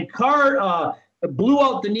 And Carr blew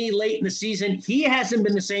out the knee late in the season. He hasn't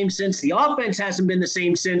been the same since. The offense hasn't been the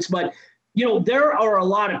same since. But there are a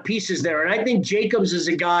lot of pieces there. And I think Jacobs is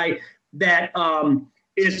a guy that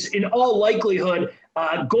is in all likelihood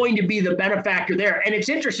going to be the benefactor there. And it's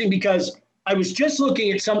interesting because I was just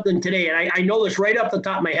looking at something today, and I know this right off the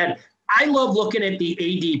top of my head. I love looking at the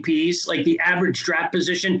ADPs, like the average draft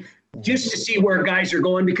position, just to see where guys are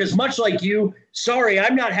going. Because much like you, sorry,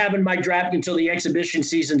 I'm not having my draft until the exhibition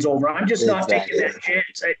season's over. I'm just not taking that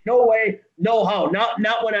chance. No way, no how.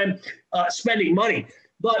 Not when I'm spending money.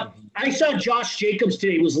 But I saw Josh Jacobs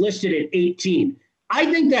today was listed at 18. I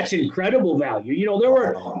think that's incredible value. There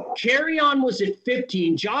were Kerryon was at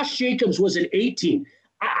 15. Josh Jacobs was at 18.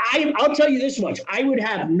 I'll tell you this much. I would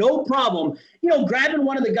have no problem, grabbing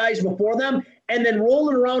one of the guys before them and then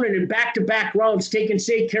rolling around and in back-to-back rounds taking,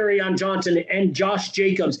 say, Kerryon Johnson and Josh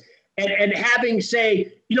Jacobs and having,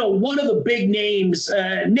 say, one of the big names,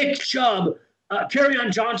 Nick Chubb,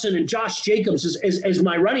 Kerryon Johnson and Josh Jacobs as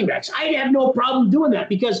my running backs. I have no problem doing that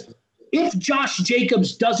because if Josh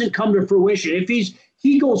Jacobs doesn't come to fruition, if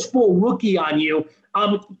he goes full rookie on you,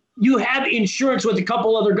 you have insurance with a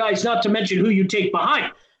couple other guys, not to mention who you take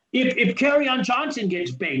behind. If Kerryon Johnson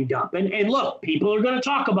gets banged up, and look, people are going to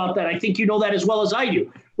talk about that. I think you know that as well as I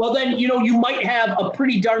do. Well, then, you might have a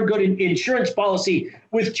pretty darn good insurance policy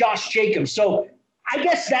with Josh Jacobs. So I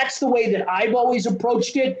guess that's the way that I've always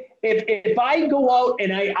approached it. If I go out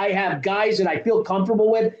and I have guys that I feel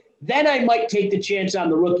comfortable with, then I might take the chance on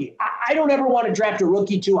the rookie. I don't ever want to draft a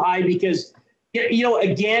rookie too high because,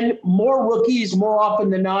 again, more rookies more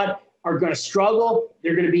often than not are going to struggle.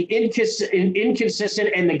 They're going to be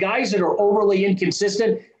inconsistent. And the guys that are overly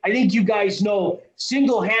inconsistent, I think you guys know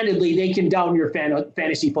single-handedly they can down your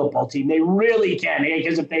fantasy football team. They really can.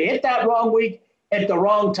 Because if they hit that wrong week at the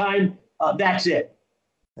wrong time, that's it.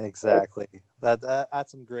 Exactly.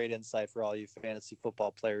 That's some great insight for all you fantasy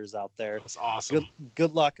football players out there. That's awesome.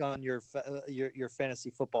 Good luck on your fantasy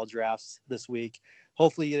football drafts this week.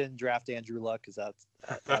 Hopefully you didn't draft Andrew Luck because that's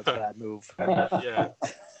a bad move. Yeah.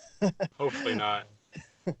 Hopefully not.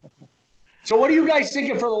 So what are you guys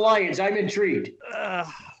thinking for the Lions? I'm intrigued.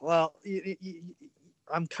 Well,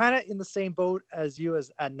 I'm kind of in the same boat as you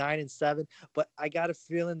as at 9-7, but I got a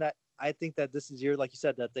feeling that I think that this is year, like you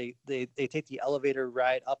said, that they take the elevator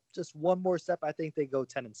ride up just one more step. I think they go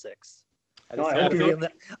 10-6. I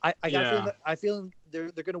feel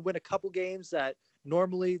they're going to win a couple games that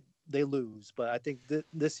normally they lose, but I think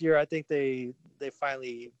this year they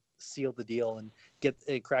finally seal the deal and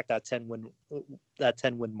crack that 10 win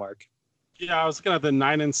mark. Yeah, I was looking at the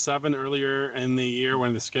 9 and 7 earlier in the year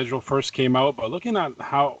when the schedule first came out, but looking at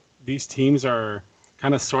how these teams are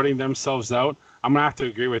kind of sorting themselves out, I'm gonna have to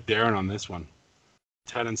agree with Darren on this one.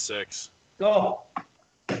 10 and 6. Oh,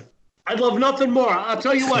 I'd love nothing more. I'll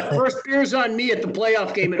tell you what, first beer's on me at the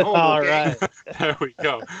playoff game at home. All Okay? right. There we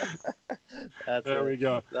go. There we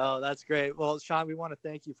go. No, that's great. Well, Sean, we want to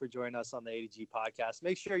thank you for joining us on the ADG podcast.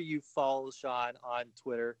 Make sure you follow Sean on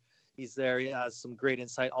Twitter. He's there. He has some great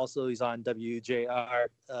insight. Also, he's on WJR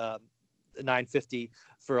 950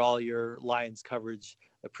 for all your Lions coverage,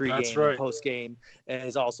 pregame and postgame. And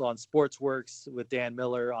he's also on Sportsworks with Dan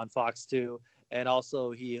Miller on Fox 2. And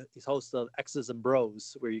also, he's host of X's and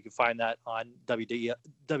Bros, where you can find that on WDFN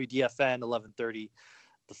 1130,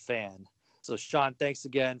 The Fan. So, Sean, thanks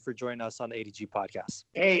again for joining us on the ADG podcast.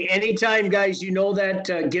 Hey, anytime, guys, you know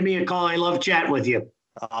that. Give me a call. I love chatting with you.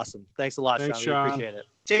 Awesome. Thanks a lot, Thanks, Sean. We Sean. appreciate it.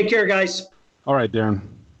 Take care, guys. All right, Darren.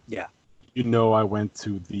 Yeah. You know I went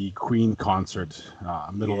to the Queen concert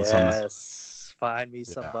middle of the summer. Yes. Find me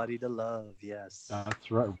somebody to love. Yes.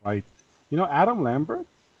 That's right. You know, Adam Lambert?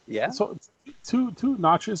 Yeah. So it's two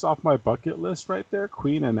notches off my bucket list right there,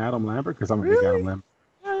 Queen and Adam Lambert, because I'm a big Adam Lambert.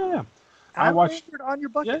 Yeah. I watched Lambert on your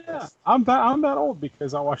bucket list. I'm that old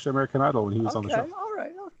because I watched American Idol when he was on the show. All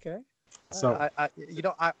right. Okay. So I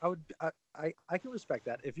can respect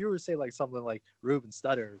that. If you were to say like something like Ruben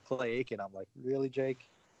Studdard or Clay Aiken, I'm like, really, Jake?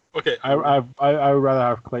 okay, I would rather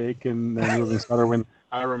have Clay Aiken than Ruben Studdard when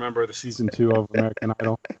I remember the season 2 of American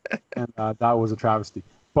Idol, and that was a travesty.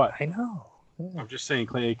 But I know. Yeah. I'm just saying,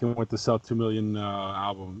 Clay Aiken went to sell 2 million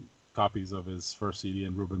album copies of his first CD,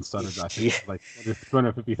 and Ruben Studdard, I think, like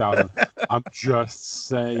 250,000. I'm just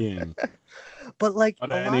saying. But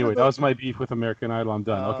anyway, that was my beef with American Idol. I'm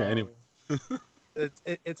done. Okay, anyway.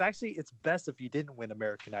 It's best if you didn't win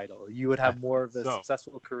American Idol. You would have more of a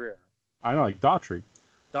successful career. I know, like Daughtry,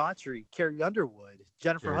 Carrie Underwood,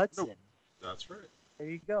 Jennifer Hudson. That's right. There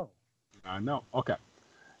you go. I know. Okay.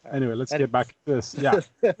 Anyway, let's get back to this. Yeah.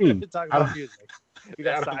 Queen. Talk about music. We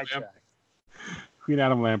got sidetracked. Queen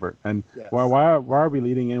Adam Lambert. And yes. why are we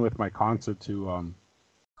leading in with my concert to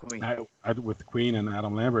Queen? With Queen and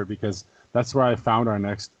Adam Lambert? Because that's where I found our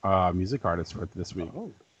next music artist for this week.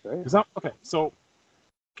 Oh, great. Okay, so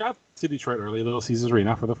got to Detroit early, Little Caesars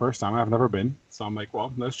Arena for the first time. I've never been. So I'm like,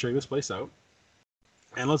 well, let's check this place out.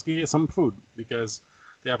 And let's get some food because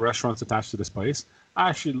they have restaurants attached to this place. I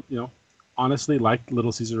actually, honestly like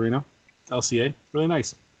Little Caesars Arena, LCA. Really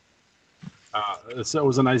nice. So it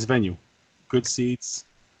was a nice venue. Good seats.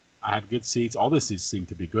 I had good seats. All the seats seemed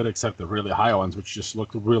to be good except the really high ones, which just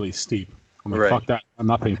looked really steep. I'm like, fuck that. I'm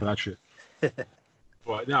not paying for that shit.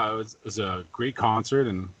 But no, it was a great concert,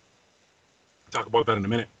 and I'll talk about that in a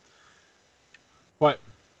minute. But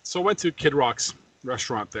so I went to Kid Rock's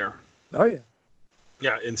restaurant there. Oh, yeah.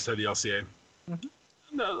 Yeah, inside the LCA.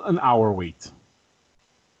 Mm-hmm. An hour wait.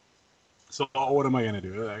 So what am I going to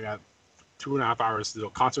do? I got 2.5 hours. The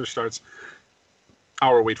concert starts.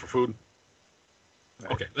 Hour wait for food.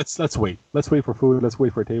 Right. Okay, let's wait. Let's wait for food. Let's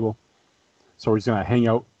wait for a table. So we're just going to hang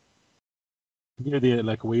out near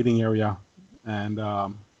the waiting area and,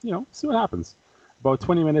 see what happens. About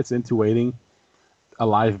 20 minutes into waiting, a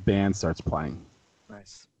live band starts playing.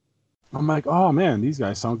 Nice. I'm like, oh man, these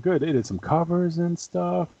guys sound good. They did some covers and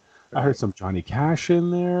stuff. Right. I heard some Johnny Cash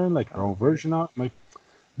in there, like their own version of it. I'm like,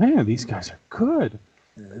 man, these guys are good.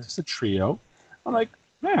 Yeah. It's just a trio. I'm like,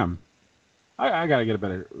 man, I gotta get a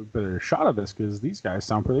better shot of this because these guys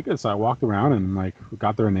sound pretty good. So I walked around and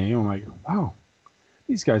got their name. I'm like, wow,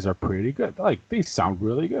 these guys are pretty good. Like they sound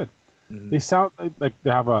really good. Mm-hmm. They sound like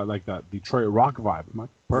they have that Detroit rock vibe. I'm like,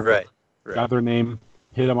 perfect. Right. Got their name,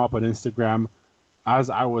 hit them up on Instagram.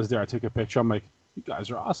 As I was there, I took a picture. I'm like, you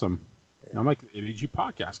guys are awesome. Yeah. And I'm like, ADG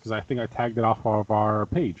podcast because I think I tagged it off of our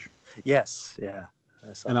page. Yes, yeah.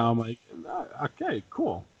 And I'm like, okay,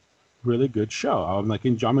 cool. Really good show. I'm like,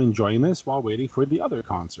 I'm enjoying this while waiting for the other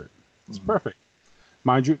concert. It's perfect.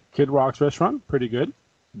 Mind you, Kid Rock's restaurant, pretty good,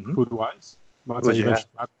 food-wise. What did you have?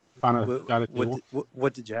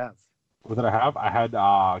 What did you have? What did I have? I had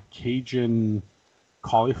Cajun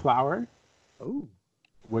cauliflower,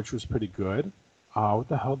 which was pretty good. What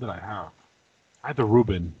the hell did I have? I had the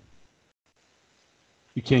Reuben.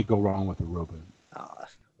 You can't go wrong with the Reuben.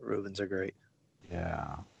 Reubens are great.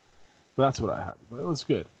 Yeah. But that's what I had. But it was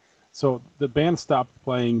good. So the band stopped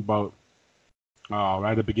playing about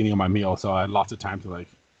right at the beginning of my meal, so I had lots of time to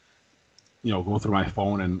go through my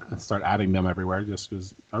phone and start adding them everywhere just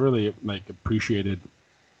because I really appreciated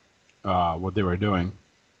what they were doing.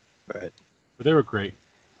 Right. But they were great.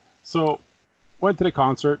 So went to the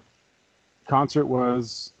concert. Concert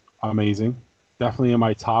was amazing. Definitely in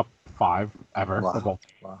my top 5 ever. Wow.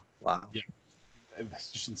 Wow. Yeah.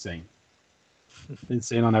 It's just insane.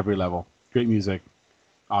 Insane on every level. Great music,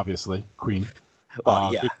 obviously. Queen.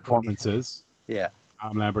 Well, yeah. Great performances. Yeah.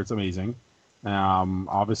 Lambert's amazing.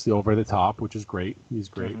 Obviously over the top, which is great. He's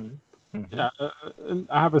great. Yeah, and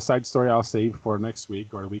I have a side story I'll save for next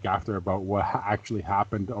week or the week after about what actually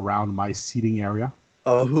happened around my seating area.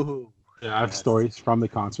 Oh. Yeah, I have Yes. stories from the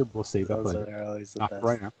concert. We'll save that Those later. are always the Not best.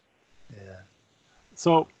 right now. Yeah.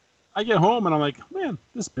 So I get home and I'm like, man,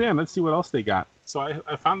 this band. Let's see what else they got. So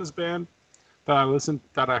I found this band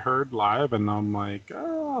that I heard live, and I'm like,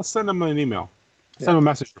 oh, I'll send them an email, send them a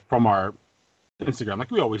message from our Instagram,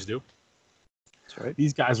 like we always do. That's right.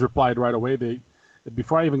 These guys replied right away.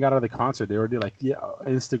 Before I even got out of the concert, they already like, yeah.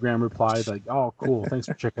 Instagram replied like, oh, cool, thanks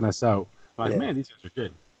for checking us out. I'm like, man, these guys are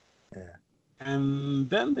good. Yeah. And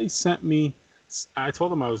then they sent me. I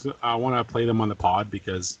told them I want to play them on the pod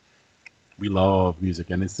because we love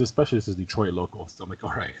music, and it's especially this is Detroit local. So I'm like,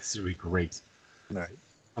 all right, this will be great. Right.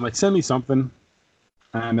 I'm like, send me something,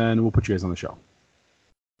 and then we'll put you guys on the show.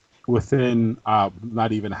 Within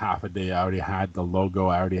not even half a day, I already had the logo.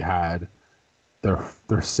 I already had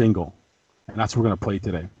their single, and that's what we're gonna play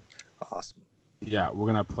today. Awesome. Yeah, we're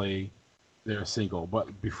gonna play their single.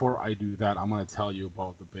 But before I do that, I'm gonna tell you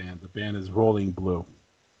about the band. The band is Rolling Blue,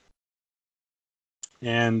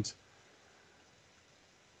 and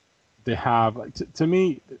they have to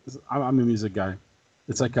me. I'm a music guy.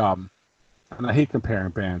 It's like and I hate comparing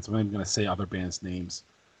bands. I'm not even gonna say other bands' names,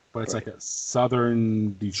 but it's like a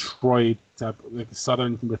Southern Detroit type, like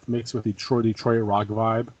Southern with mixed with Detroit rock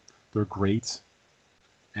vibe. They're great,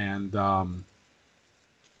 and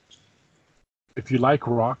if you like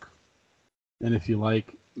rock, and if you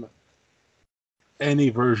like any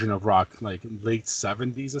version of rock, like late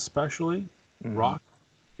 '70s especially rock,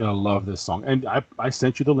 you're gonna love this song. And I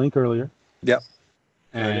sent you the link earlier. Yep.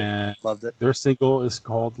 And loved it. Their single is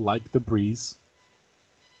called "Like the Breeze,"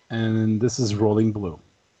 and this is Rolling Blue,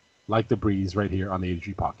 "Like the Breeze," right here on the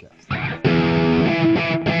AG Podcast.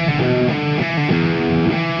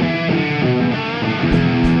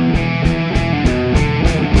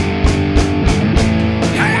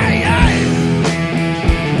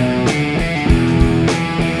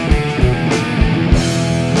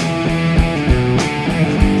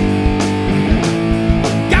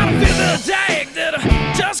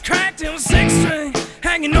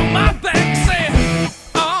 Hanging on my back, saying,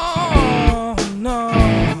 oh no.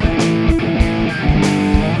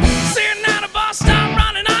 Sitting at a bus stop,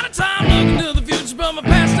 running out of time, looking to the future, but my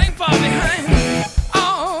past ain't far behind.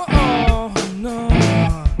 Oh, oh no.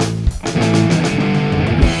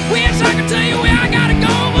 Wish I could tell you where I gotta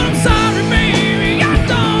go, but I'm sorry, baby, I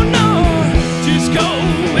don't know. Just go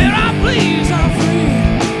where I please, I'm free,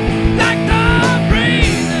 like the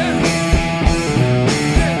breeze.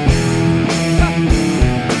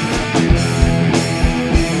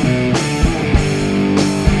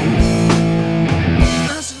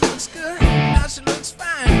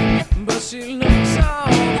 She looks all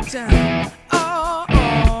the time. Oh,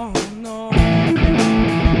 oh, no.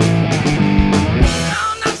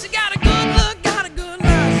 Oh, now she got a good look, got a good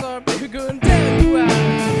lie. Sorry, baby, couldn't tell you why.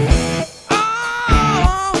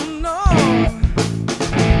 Oh, no.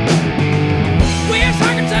 Wish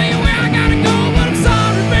I could tell you where I gotta go, but I'm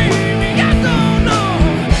sorry, baby, I don't know.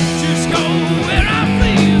 Just go where I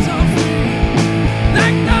please, I'm free,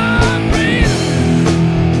 like the breeze.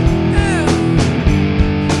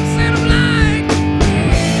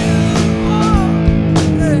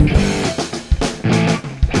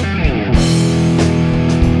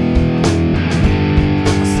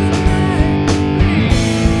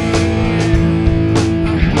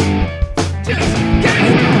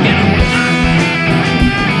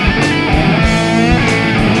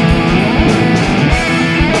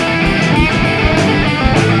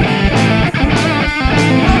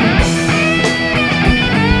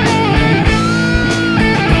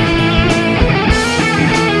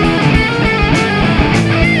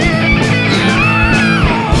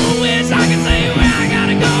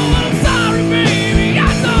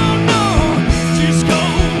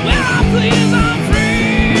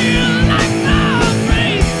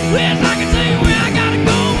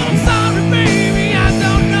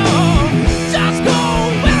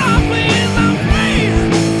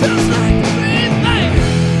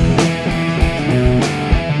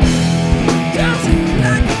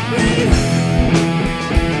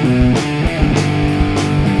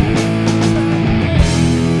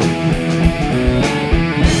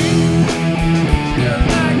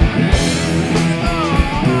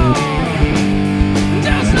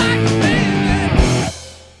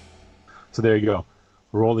 So there you go.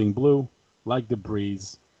 Rolling Blue, Like the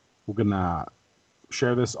Breeze. We're gonna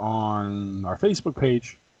share this on our Facebook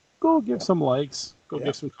page. Go give some likes. Go Yeah.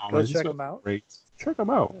 give some Go comments. check It's them out. great. Check them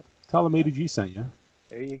out. Tell them ADG sent you.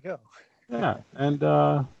 There you go. Yeah,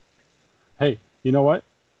 and hey, you know what?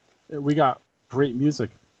 We got great music,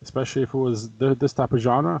 especially if it was this type of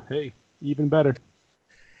genre. Hey, even better.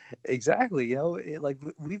 Exactly. Like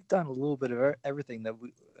we've done a little bit of everything that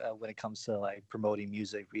we when it comes to like promoting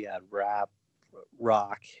music. We had rap,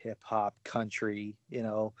 rock, hip hop, country.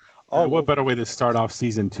 All What over better way the to place. start off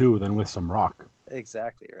season 2 than with some rock?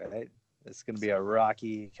 Exactly right. It's going to be a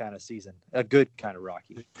rocky kind of season, a good kind of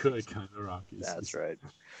rocky. Good kind of rock. That's right.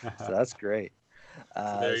 So that's great.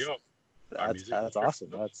 So there you go. Our music That's is awesome.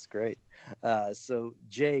 That's great. So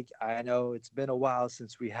Jake, I know it's been a while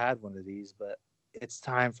since we had one of these, but it's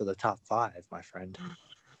time for the top 5, my friend.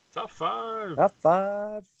 Top 5. Top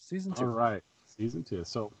 5, season 2. All right, season 2.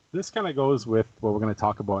 So this kind of goes with what we're going to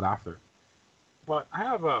talk about after. But I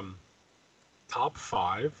have top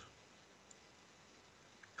 5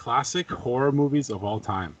 classic horror movies of all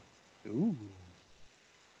time. Ooh.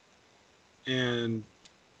 And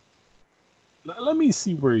let me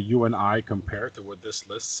see where you and I compare to what this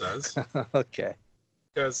list says. Okay.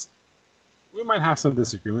 Because we might have some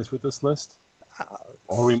disagreements with this list, Uh,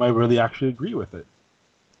 or we might really actually agree with it.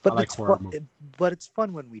 but I like it's horror fun. movies. But it's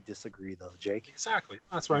fun when we disagree, though, Jake. Exactly.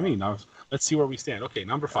 That's what I mean. Now, let's see where we stand. Okay,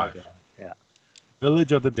 number 5. Okay. Yeah.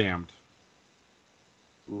 Village of the Damned.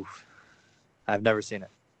 Oof. I've never seen it.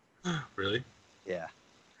 Really? Yeah.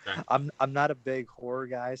 Okay. I'm not a big horror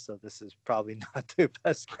guy, so this is probably not the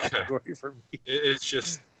best Okay. category for me.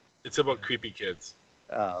 It's about creepy kids.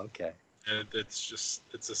 Oh, okay. And it's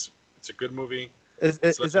a good movie. Is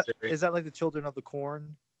It's that legendary. like the Children of the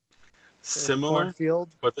Corn? Similar, Cornfield?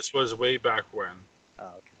 but this was way back when. Oh,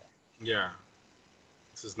 okay. Yeah.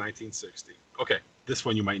 This is 1960. Okay, this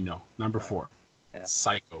one you might know. Number 4. Yeah.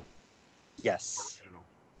 Psycho. Yes. Original.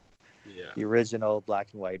 Yeah. The original black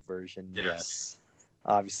and white version. Yes.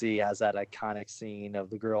 Obviously, it has that iconic scene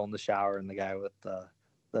of the girl in the shower and the guy with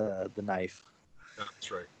the knife.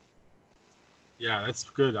 That's right. Yeah, that's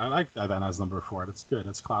good. I like that as number 4. That's good.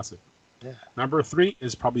 That's classic. Yeah. Number 3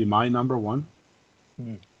 is probably my number 1.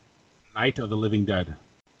 Hmm. Night of the Living Dead,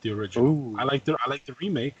 the original. Ooh. I like the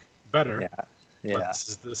remake better. Yeah. But Yeah.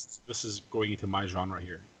 this is going into my genre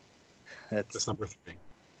here. That's number 3.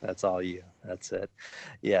 That's all you. That's it.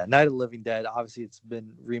 Yeah. Night of the Living Dead. Obviously, it's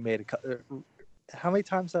been remade. How many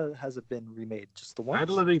times has it been remade? Just the once? Night of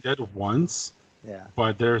the Living Dead once, Yeah.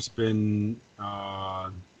 but there's been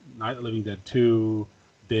Night of the Living Dead 2,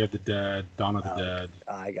 Day of the Dead, Dawn of the Dead.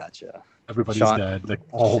 I gotcha. Everybody's Shaun- dead. Like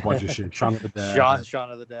a whole bunch of shit. Shaun of the Dead.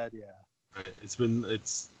 Shaun of the Dead. Yeah. Right. It's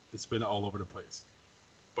been all over the place.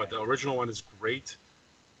 But the original one is great.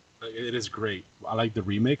 It is great. I like the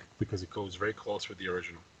remake because it goes very close with the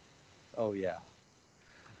original. Oh yeah.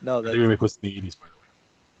 No, The remake was in the 80s, by the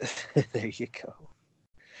way. there you go.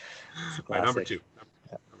 It's a Right, number classic. 2.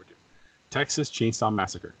 Number 2. Texas Chainsaw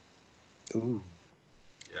Massacre. Ooh.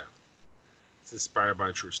 Yeah. It's inspired by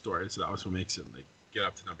a true story, so that was what makes it like get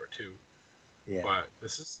up to number 2. Yeah. But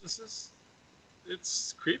this is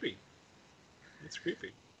it's creepy. It's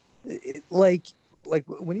creepy. Like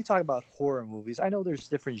when you talk about horror movies, I know there's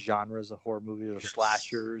different genres of horror movies. There's Yes.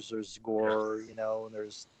 slashers, there's gore, and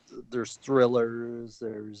there's thrillers,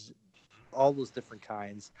 there's all those different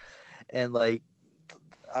kinds. And like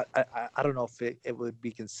I don't know if it would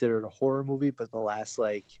be considered a horror movie, but the last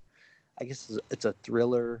I guess it's a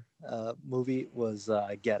thriller movie was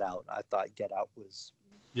Get Out. I thought Get Out was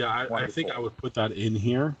Yeah, I think wonderful. I would put that in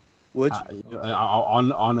here. Which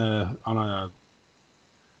On a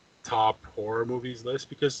top horror movies list,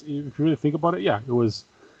 because if you really think about it, yeah, it was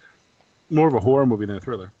more of a horror movie than a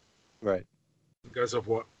thriller right. because of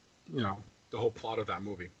what the whole plot of that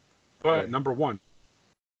movie. But Right. number 1,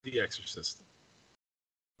 The Exorcist.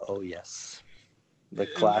 Oh yes, the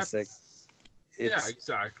And classic. yeah, It's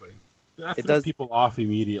exactly. That it threw does- people off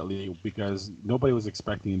immediately because nobody was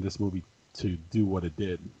expecting this movie to do what it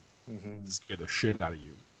did. Mhm. It scared the shit out of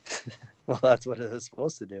you. Well, that's what it was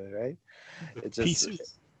supposed to do, right? It Pea just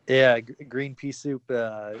soups. yeah, green pea soup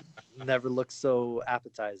never looked so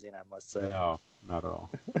appetizing, I must say. No, not at all.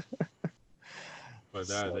 But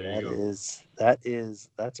So there you go.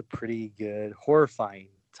 that's a pretty good horrifying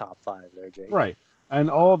top 5 there, Jake. Right. And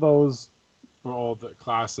all those were all the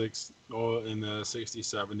classics, all in the 60s,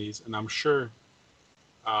 70s. And I'm sure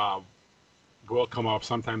will come up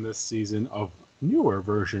sometime this season of newer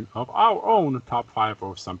version of our own top 5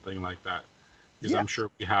 or something like that. Because I'm Yeah.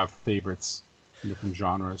 sure we have favorites in different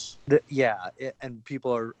genres. And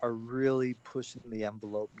people are really pushing the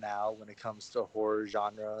envelope now when it comes to horror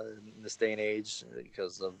genre in this day and age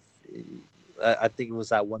because of I think it was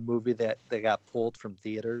that one movie that they got pulled from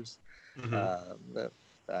theaters. I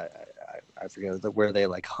forget where they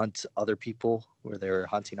like hunt other people, where they were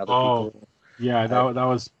hunting other people. Yeah, that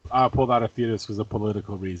was pulled out of theaters because of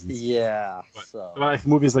political reasons. Yeah, but like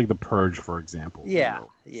movies like The Purge, for example. Yeah, stuff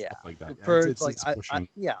like that. The Purge, it's pushing.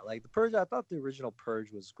 like The Purge. I thought the original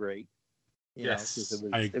Purge was great. Yes, because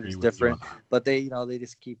it was with different. you. But they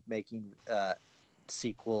just keep making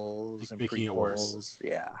sequels and making it prequels. worse.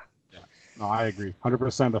 Yeah. No, I agree.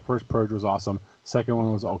 100%. The first Purge was awesome. Second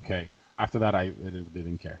one was okay. After that, I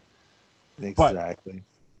didn't care. Exactly.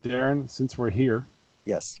 But, Darren, since we're here,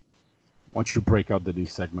 yes, why don't you break out the new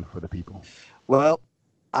segment for the people? Well,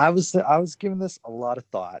 I was giving this a lot of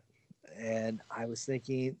thought, and I was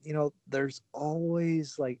thinking, there's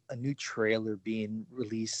always like a new trailer being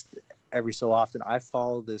released every so often. I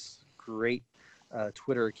follow this great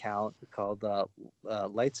Twitter account called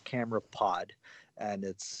Lights Camera Pod, and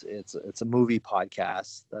it's a movie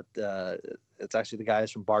podcast that it's actually the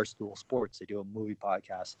guys from Barstool Sports. They do a movie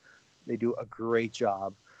podcast. They do a great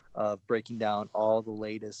job of breaking down all the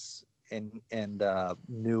latest and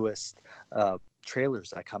newest trailers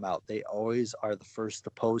that come out. They always are the first to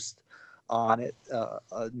post on it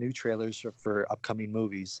new trailers for upcoming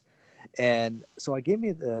movies. And so I gave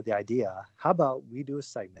me the idea, how about we do a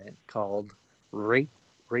segment called rate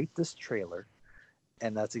this trailer,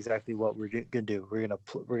 and that's exactly what we're gonna do.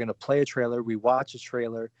 We're gonna play a trailer, we watch a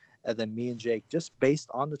trailer, and then me and Jake, just based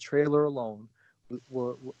on the trailer alone,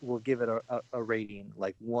 we'll give it a rating,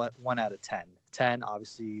 like 1 out of 10. 10,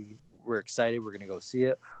 obviously we're excited, we're gonna go see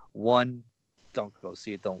it. 1, don't go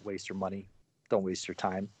see it, don't waste your money, don't waste your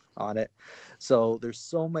time on it. So there's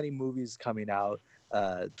so many movies coming out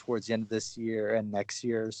towards the end of this year and next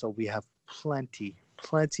year, so we have plenty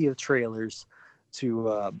of trailers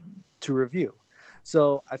to review.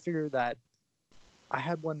 So I figured that I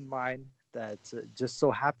had one in mind that just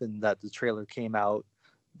so happened that the trailer came out,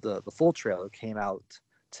 the full trailer came out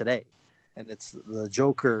today, and it's the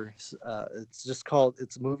Joker. It's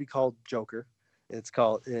a movie called Joker. It's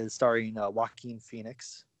starring Joaquin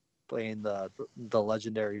Phoenix playing the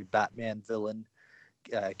legendary Batman villain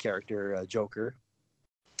character Joker.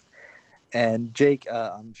 And Jake,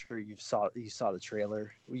 I'm sure you saw the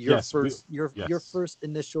trailer. Your first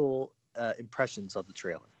initial impressions of the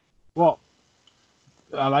trailer. Well,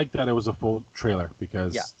 I like that it was a full trailer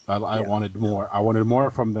because I wanted more. I wanted more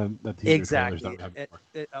from the teaser trailers that we have before.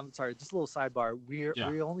 I'm sorry, just a little sidebar.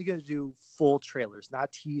 We're only going to do full trailers,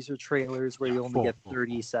 not teaser trailers where you only get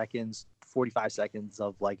 30 seconds, 45 seconds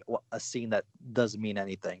of like a scene that doesn't mean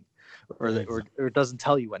anything, or it doesn't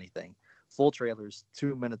tell you anything. Full trailers,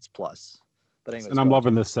 2 minutes plus. But anyways, and I'm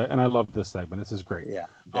loving this and I love this segment. This is great. Yeah.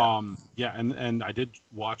 And I did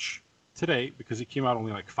watch today because it came out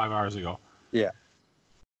only like 5 hours ago. Yeah.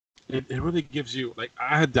 It really gives you, like,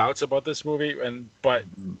 I had doubts about this movie, but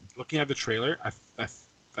looking at the trailer, I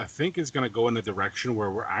think it's going to go in a direction where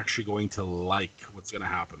we're actually going to like what's going to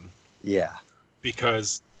happen. Yeah.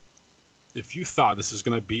 Because if you thought this is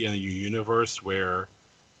going to be in a universe where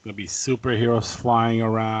going to be superheroes flying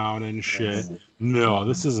around and shit, no,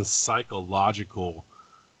 this is a psychological,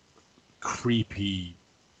 creepy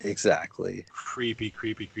movie.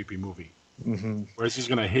 Mm-hmm. Where it's just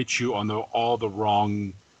going to hit you on all the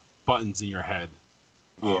wrong buttons in your head.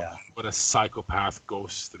 What a psychopath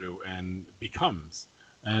goes through and becomes.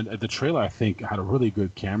 And the trailer, I think, had a really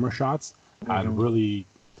good camera shots, had a really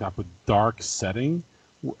type of dark setting,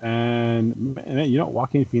 and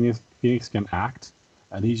Joaquin Phoenix can act,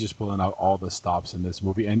 and he's just pulling out all the stops in this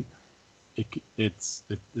movie, and it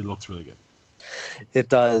looks really good. It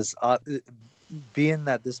does. Being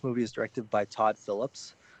that this movie is directed by Todd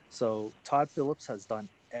Phillips, so Todd Phillips has done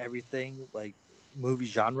everything, like movie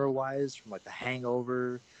genre wise, from like The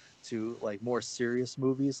Hangover to like more serious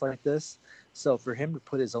movies like this. So for him to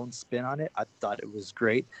put his own spin on it, I thought it was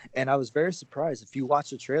great. And I was very surprised, if you watch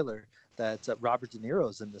the trailer, that Robert De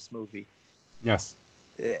Niro's in this movie. Yes.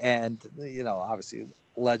 And obviously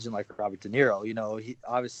legend like Robert De Niro, he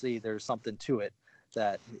obviously, there's something to it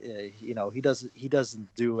that he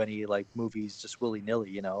doesn't do any like movies just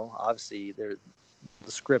willy-nilly. Obviously the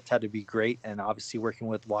script had to be great, and obviously working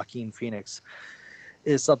with Joaquin Phoenix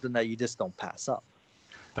is something that you just don't pass up.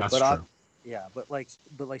 That's true.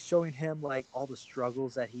 But showing him like all the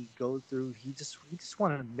struggles that he goes through, he just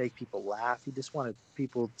wanted to make people laugh. He just wanted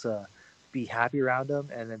people to be happy around him,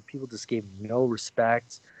 and then people just gave him no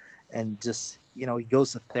respect. And just he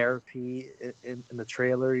goes to therapy in the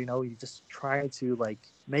trailer. He's just trying to like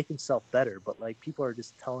make himself better, but like people are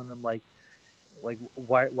just telling him like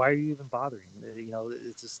why are you even bothering?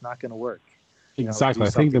 It's just not going to work. Exactly. I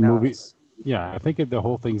think the movie. Yeah, I think the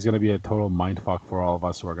whole thing's going to be a total mind fuck for all of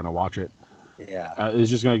us who are going to watch it. Yeah, It's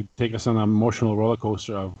just going to take us on an emotional roller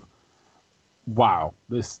coaster of, wow,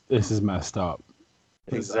 this is messed up.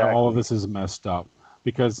 All of exactly. this is messed up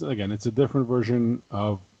because again, it's a different version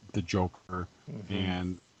of the Joker, Hmm.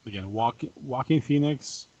 and again, Walking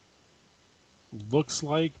Phoenix looks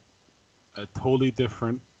like a totally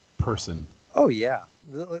different person Oh yeah,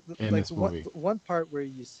 in like this movie. the one part where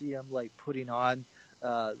you see him like putting on,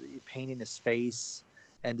 painting his face,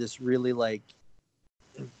 and just really like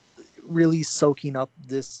really soaking up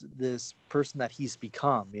this person that he's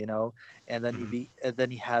become, and then Mhm. and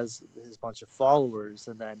then he has his bunch of followers,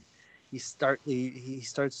 and then he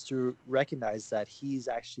starts to recognize that he's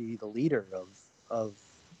actually the leader of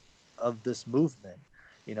of this movement,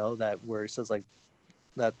 that where it says like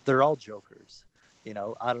that they're all jokers. I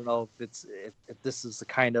don't know if this is the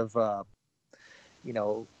kind of you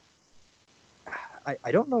know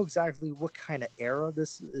I don't know exactly what kind of era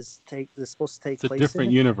this supposed to take It's a place in.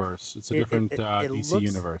 different universe. It's a different It DC looks,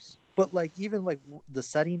 universe. but like even like the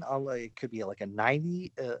setting on like it could be like a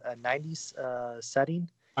 90s setting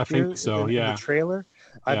I here think so. in the Yeah, trailer.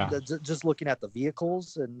 I'm yeah, just looking at the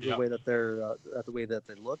vehicles and the yeah. way that they're at the way that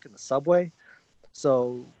they look in the subway.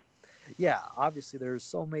 So yeah, obviously there's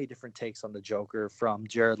so many different takes on the Joker, from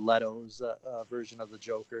Jared Leto's version of the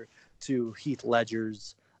Joker to Heath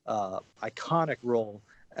Ledger's iconic role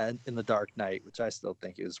in The Dark Knight, which I still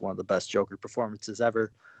think is one of the best Joker performances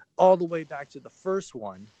ever, all the way back to the first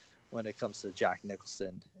one when it comes to Jack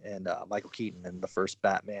Nicholson and Michael Keaton in the first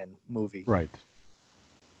Batman movie. Right,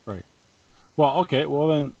 right. Well, okay. Well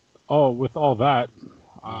then, with all that,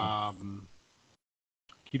 Mm. um,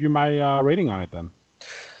 give you my rating on it then.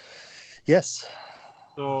 Yes.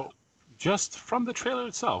 So, just from the trailer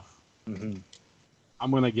itself, Hmm.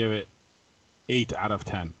 I'm gonna give it 8 out of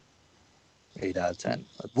 10 8 out of 10.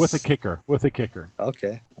 with a That's kicker. With a kicker.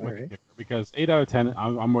 okay. All With a right. kicker. Because 8 out of 10,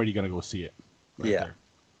 I'm already gonna go see it right Yeah. there.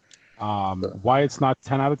 So, Why it's not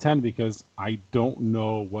 10 out of 10? Because I don't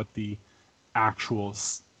know what the actual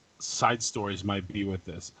side stories might be with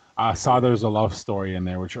this. I saw yeah. there's a love story in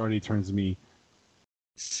there, which already turns me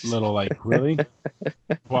a little like, really?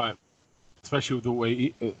 But especially with the way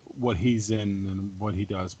what he's in and what he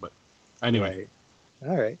does. But anyway, Right.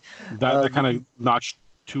 All right. that kind of notched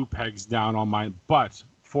 2 pegs down on mine. But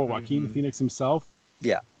for Joaquin Mhm. Phoenix himself,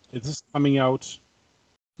 Yeah. it's just coming out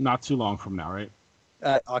not too long from now, right?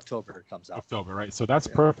 October comes out. October, right? So that's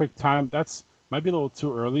Yeah. perfect time. That's might be a little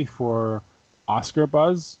too early for Oscar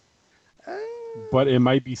buzz, but it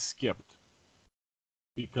might be skipped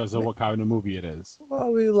because of Ma- what kind of movie it is.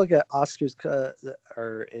 well, we look at Oscars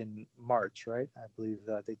are in March, right? I believe.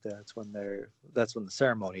 I think that's when the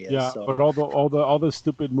ceremony is. Yeah, So but all the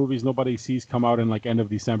stupid movies nobody sees come out in like end of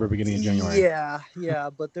December, beginning of January. yeah,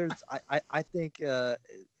 but there's I think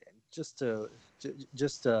just to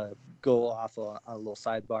just to go off on a little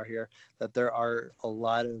sidebar here, that there are a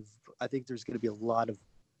lot of I think there's going to be a lot of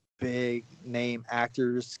big name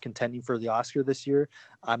actors contending for the Oscar this year.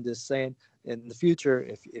 I'm just saying, in the future,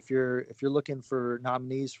 if you're looking for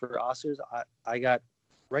nominees for Oscars, I got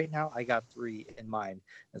right now I got three in mind.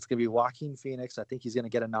 It's gonna be Joaquin Phoenix. I think he's gonna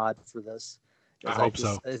get a nod for this, I because I hope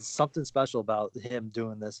just so. it's something special about him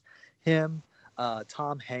doing this. Him,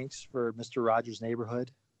 Tom Hanks for Mr. Rogers' Neighborhood.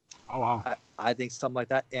 Oh wow. I think something like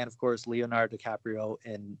that, and of course Leonardo DiCaprio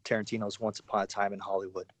in Tarantino's Once Upon a Time in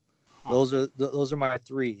Hollywood. Huh. Those are my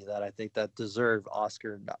three that I think that deserve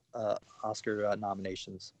Oscar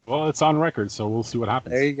nominations. Well, it's on record, so we'll see what There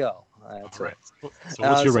happens. you go. All That's it. right. So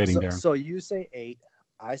what's your rating, Darren? So you say 8.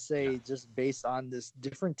 I Yeah. say, just based on this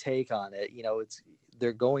different take on it,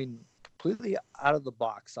 they're going completely out of the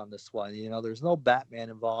box on this one. There's no Batman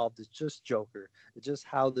involved. It's just Joker. It's just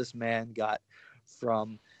how this man got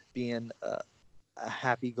from being a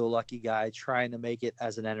happy-go-lucky guy trying to make it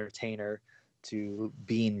as an entertainer to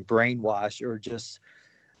being brainwashed, or just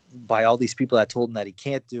by all these people that told him that he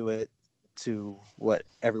can't do it, to what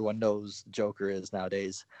everyone knows Joker is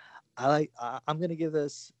nowadays. I'm gonna give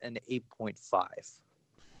this an 8.5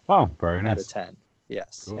 Wow, very out of nice. 10.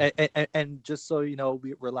 Yes, Cool. and just so you know,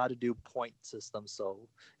 we're allowed to do point systems. So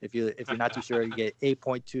if you're not too sure, you get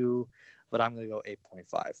 8.2, but I'm gonna go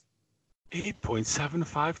 8.5.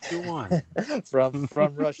 8.7521.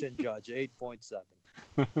 From Russian Judge, 8.7.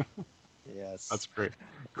 That's Yes, great.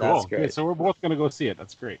 that's Cool. Okay, great. so we're both gonna go see it.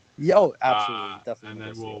 That's great. Yo, absolutely, And definitely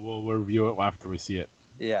gonna then go see it. we'll review it after we see it.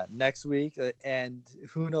 Yeah, next week, and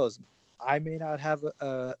who knows? I may not have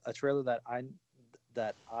a trailer that I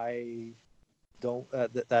don't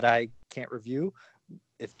that I can't review.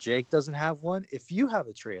 If Jake doesn't have one, if you have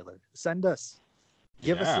a trailer, send us.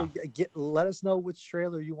 Yeah. Let us know which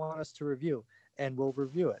trailer you want us to review, and we'll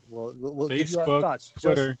review it. We'll give you our Facebook, thoughts.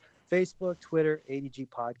 Twitter. Just Facebook, Twitter, ADG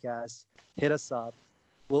Podcast. Hit us up.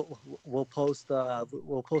 We'll post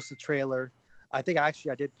the trailer. I think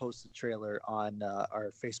actually I did post the trailer on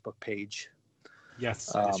our Facebook page.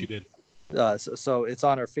 Yes, you did. So it's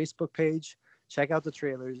on our Facebook page. Check out the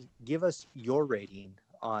trailers. Give us your rating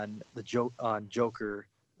on Joker,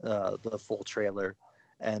 the full trailer,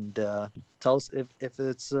 and tell us if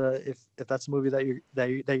it's if that's a movie that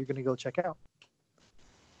you're going to go check out.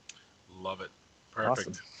 Love it. Perfect.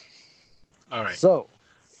 Awesome. All right. So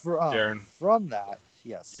Darren. from that,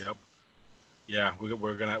 yes. Yep. Yeah,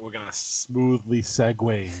 we're gonna Smoothly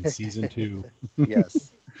segue in season 2.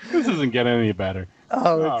 Yes. This isn't getting any better.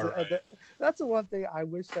 Oh, All right. that's the one thing I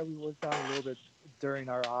wish that we worked on a little bit during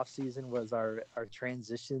our off season was our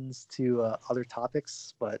transitions to other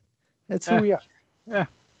topics, but it's who we are. Yeah.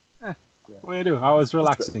 What do you do? I was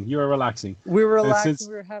relaxing. You were relaxing. We were And relaxing. since-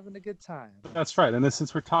 We were having a good time. That's right. And then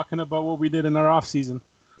since we're talking about what we did in our off season,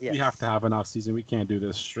 Yes. we have to have an off season. We can't do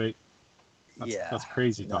this straight. That's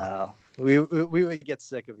crazy talk. No, we would get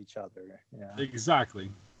sick of each other. Yeah. Exactly.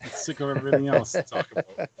 Sick of everything else to talk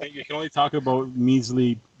about. You can only talk about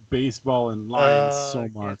measly baseball and Lions so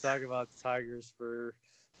Can't much. talk about the Tigers for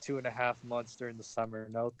 2.5 months during the summer.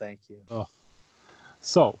 No, thank you.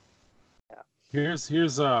 So, Yeah.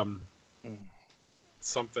 here's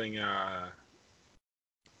something.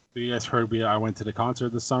 You guys heard I went to the concert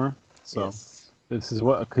this summer. So Yes. this is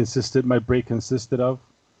what my break consisted of.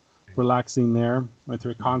 Relaxing there. Went to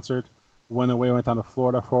a concert. Went away. Went down to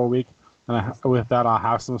Florida for a week. And with that, I'll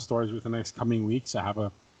have some stories with the next coming weeks. I have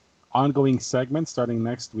a ongoing segment starting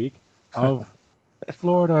next week of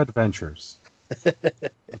Florida adventures.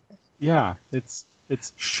 Yeah, it's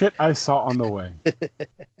shit I saw on the way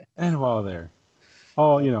and while there.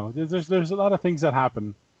 Oh, there's a lot of things that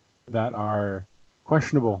happen that are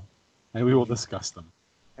questionable, and we will discuss them.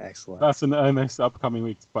 Excellent. That's in the next upcoming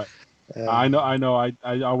weeks. But I know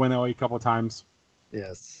I went away a couple of times,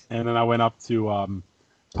 Yes. and then I went up to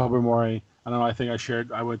Tobermory. I don't know. I think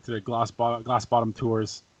I went to the Glass Bottom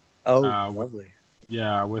tours. Oh, with- lovely.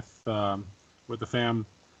 Yeah, with the fam.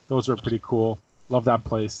 Those are pretty cool. Love that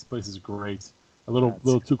place. The place is great. A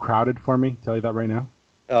little too crowded for me. Tell you that right now.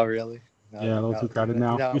 Oh, really? Yeah, a little too crowded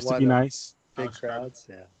now. Not Used to one be of nice. Now Big it's crowded. crowds.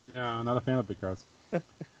 Yeah. Yeah, I'm not a fan of big crowds.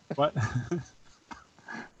 But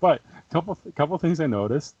but couple things I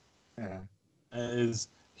noticed Yeah. is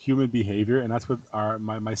human behavior, and that's what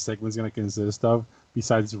my segment is going to consist of.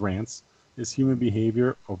 Besides rants, is human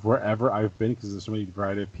behavior of wherever I've been, because there's so many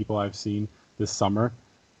variety of people I've seen this summer,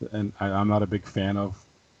 and I'm not a big fan of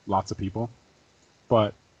lots of people.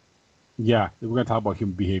 But yeah, we're going to talk about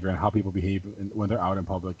human behavior and how people behave when they're out in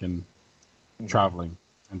public and traveling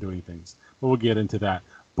and doing things. But we'll get into that.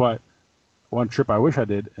 But one trip I wish I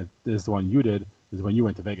did is the one you did, is when you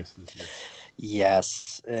went to Vegas this year.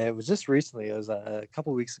 Yes, it was just recently. It was a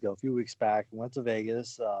couple weeks ago, a few weeks back. Went to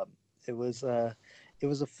Vegas. It was a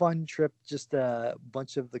fun trip. Just a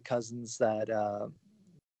bunch of the cousins that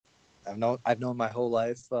I've known my whole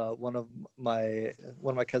life. One of my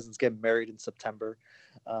cousins getting married in September,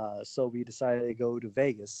 so we decided to go to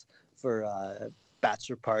Vegas for a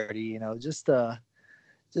bachelor party. It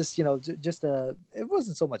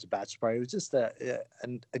wasn't so much a bachelor party. It was just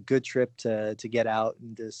a good trip to get out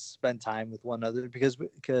and to spend time with one another,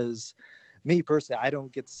 because me personally, I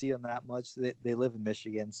don't get to see them that much. They live in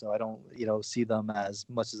Michigan, so I don't see them as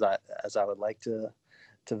much as I would like to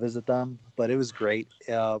visit them. But it was great.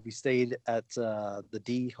 We stayed at the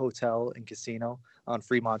D Hotel and Casino on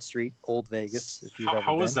Fremont Street, Old Vegas. If you've ever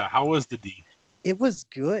How was been. that? How was the D? It was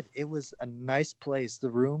good. It was a nice place. The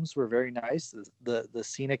rooms were very nice. The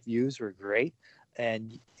scenic views were great,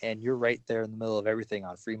 and you're right there in the middle of everything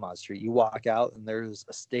on Fremont Street. You walk out and there's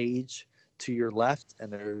a stage to your left,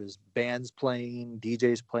 and there's bands playing,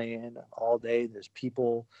 DJs playing all day. There's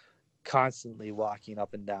people constantly walking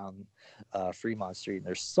up and down Fremont Street, and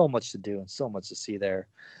there's so much to do and so much to see there.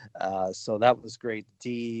 So that was great.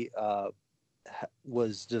 D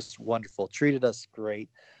was just wonderful. Treated us great.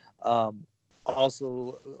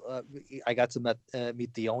 Also, I got to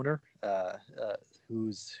meet the owner,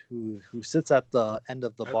 who sits at the end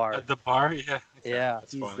of the bar. At the bar, yeah. Yeah,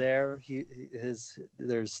 That's he's funny. there.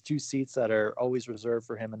 There's 2 seats that are always reserved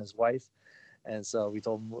for him and his wife, and so we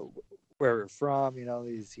told him where we're from. He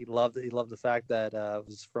loved the fact that it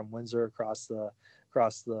was from Windsor across the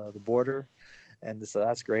border, and so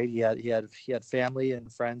that's great. He had family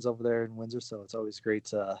and friends over there in Windsor, so it's always great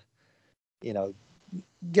to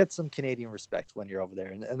get some Canadian respect when you're over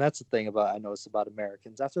there. And that's the thing I noticed about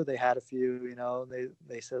Americans. After they had a few,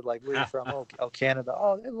 they said like, where are you from? Oh, Canada.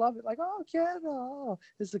 Oh, they love it. Like, oh, Canada. Oh,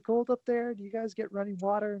 is it cold up there? Do you guys get running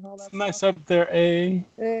water and all that It's stuff? nice up there, eh?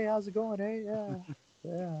 Hey, how's it going? Hey, yeah.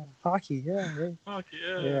 Yeah. Hockey. Yeah. Hey. Okay,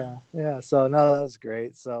 Yeah. Yeah. So no, that was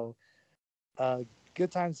great. So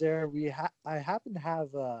good times there. I happen to have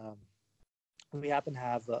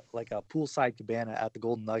like a poolside cabana at the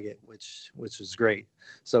Golden Nugget, which was great.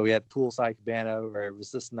 So we had poolside cabana where it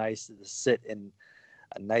was just nice to sit in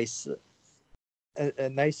a nice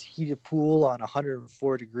nice heated pool on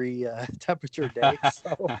 104-degree temperature day.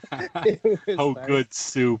 So it was Oh, nice. good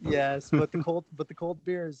soup. Yes, but the cold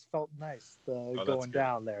beers felt nice that's going good.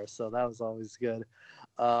 down there. So that was always good.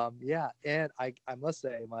 Yeah, and I must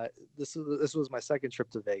say this was my second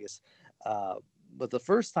trip to Vegas. But the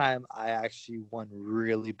first time I actually won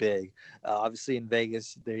really big. Obviously in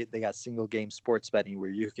Vegas they got single game sports betting where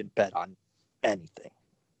you can bet on anything.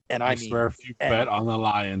 And I I mean, swear, if you bet on the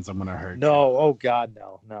Lions, I'm gonna hurt you. no, oh God,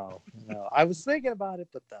 no. I was thinking about it,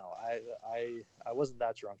 but no, I wasn't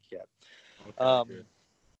that drunk yet. Okay,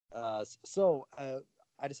 good. So I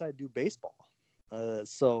decided to do baseball.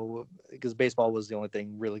 So because baseball was the only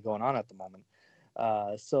thing really going on at the moment.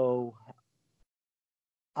 So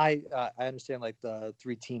I understand like the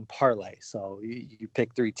 3-team parlay. So you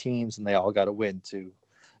pick 3 teams and they all got to win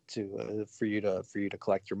for you to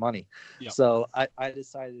collect your money. Yep. So I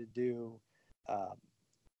decided to do. What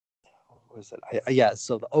was it?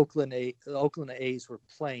 So the Oakland A's were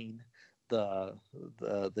playing the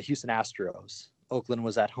Houston Astros. Oakland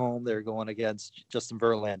was at home. They were going against Justin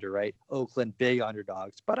Verlander, right? Oakland big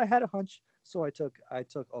underdogs, but I had a hunch, so I took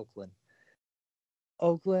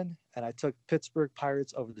Oakland, and I took Pittsburgh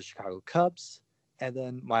Pirates over the Chicago Cubs, and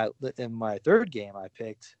then my third game I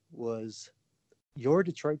picked was your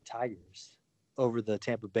Detroit Tigers over the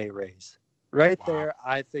Tampa Bay Rays. Right Wow. there,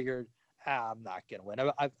 I figured I'm not gonna win.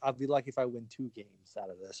 I'll be lucky if I win 2 games out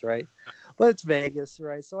of this, right? But it's Vegas,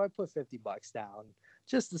 right? So I put $50 down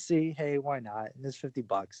just to see. Hey, why not? And it's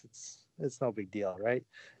 $50. It's no big deal, right?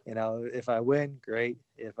 If I win, great.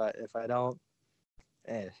 If I don't,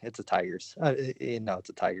 it's a Tigers. It's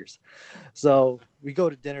a Tigers. So we go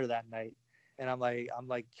to dinner that night, and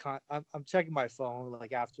I'm checking my phone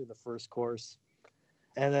like after the first course,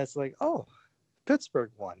 and it's like, oh,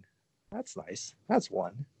 Pittsburgh won. That's nice. That's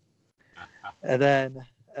one. And then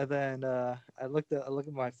I looked at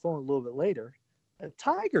my phone a little bit later. The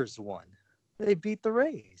Tigers won. They beat the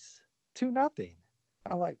Rays 2-0.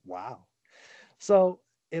 I'm like, wow. So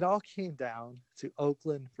it all came down to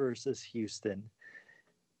Oakland versus Houston,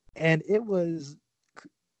 and it was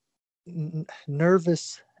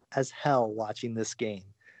nervous as hell watching this game.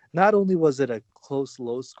 Not only was it a close,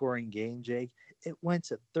 low-scoring game, Jake, it went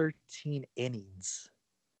to 13 innings.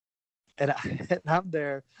 And I'm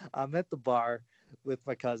there. I'm at the bar with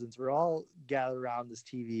my cousins. We're all gathered around this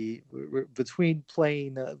TV. We're between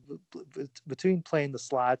playing the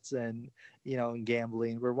slots and and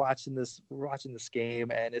gambling. We're watching this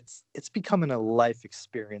game, and it's becoming a life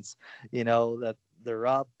experience. That they're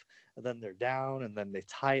up, and then they're down, and then they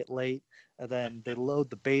tie it late, and then they load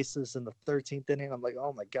the bases in the 13th inning. I'm like,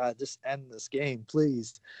 oh my God, just end this game,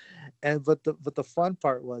 please. But the fun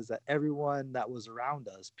part was that everyone that was around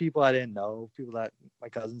us, people I didn't know, people that my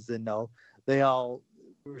cousins didn't know, they all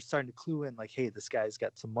were starting to clue in like, hey, this guy's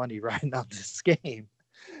got some money riding on this game.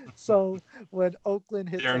 So when Oakland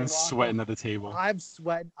hits a Darren's walk-off, sweating at the table. I'm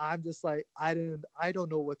sweating. I'm just like, I don't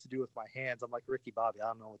know what to do with my hands. I'm like Ricky Bobby. I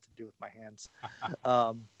don't know what to do with my hands.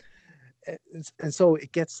 And so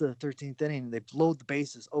it gets to the 13th inning, and they load the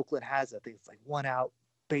bases. Oakland has it. I think it's like 1 out,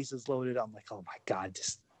 bases loaded. I'm like, oh my God,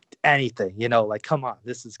 just anything, like, come on,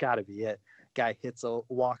 this has got to be it. Guy hits a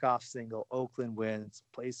walk-off single. Oakland wins.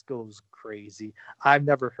 Place goes crazy. I've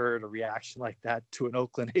never heard a reaction like that to an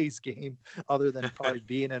Oakland A's game, other than probably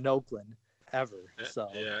being in Oakland ever. So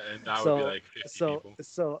Yeah, and that would be like 50 people.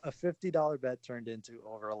 So a $50 bet turned into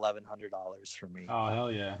over $1,100 for me. Oh,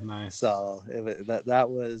 hell yeah, nice. So that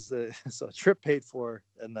was so trip paid for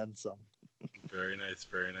and then some. Very nice,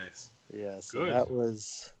 very nice. Yeah, so Good. that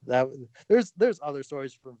was. There's other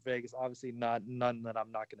stories from Vegas, obviously none that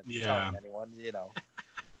I'm not going to be telling anyone. Yeah,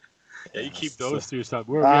 you keep those to yourself.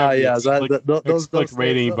 Those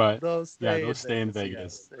rating, but those those stay stay in in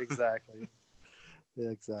Vegas. Yes, exactly.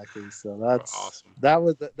 Exactly. So Awesome. that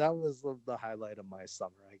was the highlight of my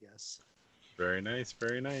summer, I guess. Very nice,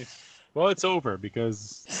 very nice. Well, it's over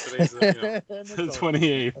because today's the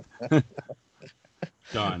 28th.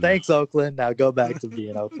 Done. Thanks, Oakland. Now go back to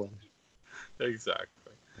being Oakland.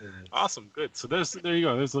 Exactly. Awesome. Good. So there you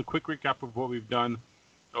go. There's a quick recap of what we've done.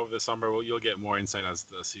 over the summer. You'll get more insight as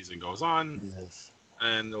the season goes on, Yes,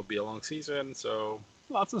 and it'll be a long season, so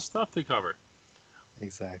lots of stuff to cover.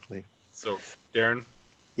 exactly. So, Darren,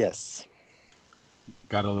 Yes.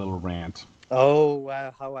 got a little rant. Oh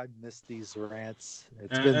wow, how I missed these rants.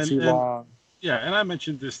 It's been too And long. yeah, and I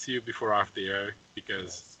mentioned this to you before off the air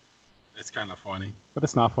because Yes. it's kind of funny, but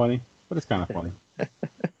it's not funny, but it's kind of funny.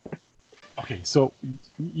 Okay, so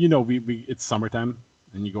we it's summertime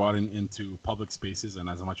and you go out into public spaces, and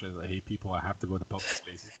as much as I hate people, I have to go to public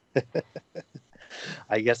spaces.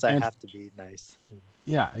 I guess I And have to be nice.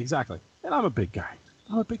 yeah, exactly. And I'm a big guy.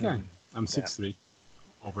 I'm a big guy. Mhm. I'm Yeah. 6'3",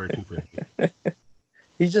 over 250.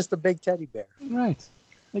 He's just a big teddy bear. Right.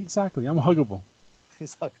 Exactly. I'm huggable.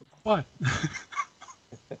 He's like, But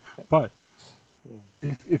but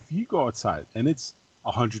Yeah. if you go outside and it's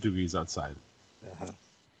 100 degrees outside, uh-huh.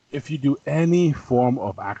 if you do any form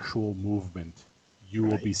of actual movement, you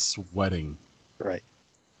will Right. be sweating. Right.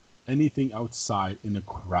 Anything outside in a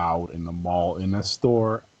crowd, in the mall, in a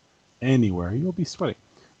store, anywhere, you'll be sweating.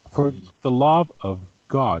 For the love of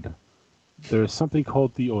God, there is something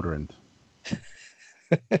called deodorant.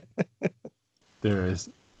 There is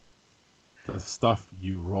the stuff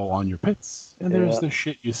you roll on your pits, and there's Yeah. the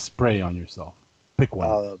shit you spray on yourself. Pick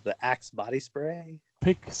one. The Axe body spray.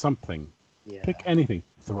 Pick something. Yeah. Pick anything.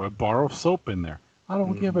 Throw a bar of soap in there. I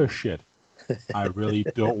don't give a shit. I really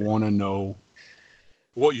don't want to know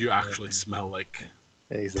what you actually smell like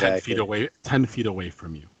exactly. 10 feet away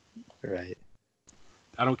from you. Right.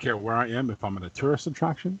 I don't care where I am, if I'm at a tourist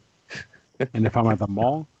attraction and if I'm at the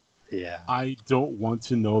mall, Yeah. I don't want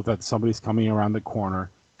to know that somebody's coming around the corner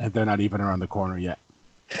and they're not even around the corner yet.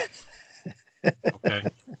 Okay?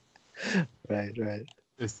 Right. Right.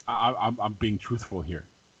 I'm being truthful here.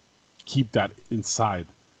 Keep that inside.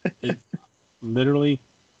 It literally,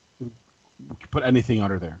 put anything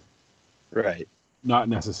under there. Right. Not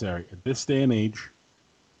necessary. At this day and age,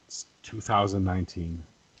 it's 2019.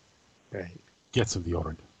 Right. Get some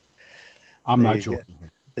deodorant. I'm There not you go. joking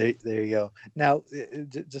here. There you go. Now,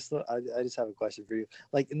 I just have a question for you.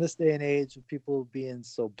 Like in this day and age, of people being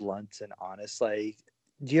so blunt and honest, like,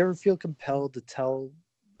 do you ever feel compelled to tell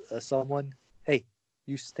someone, "Hey,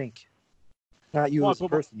 you stink"? Not you Well, as a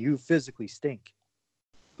person. You physically stink.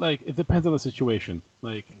 like, it depends on the situation.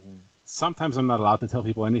 Like, sometimes I'm not allowed to tell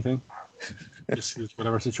people anything, just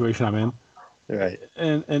whatever situation I'm in, Right.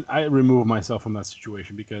 and I remove myself from that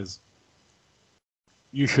situation because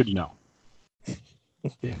you should know.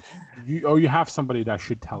 You have somebody that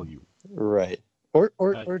should tell you. Right. Or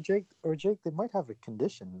Jake, they might have a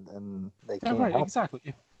condition and they Yeah, can't right, help. exactly.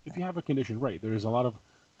 If you have a condition, right, there's a lot of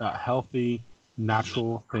healthy,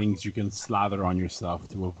 natural things you can slather on yourself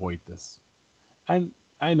to avoid this. And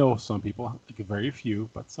I know some people, like very few,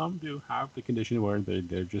 but some do have the condition where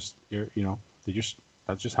they're just,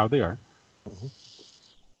 that's just how they are. Mhm.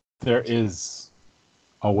 There is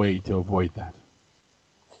a way to avoid that.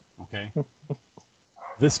 Okay?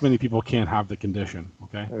 This many people can't have the condition.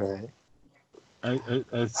 Okay? Right.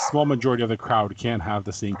 A small majority of the crowd can't have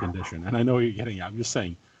the same condition. And I know what you're getting at. I'm just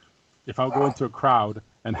saying, if I go into a crowd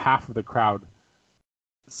and half of the crowd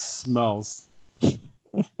smells,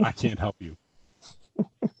 I can't help you.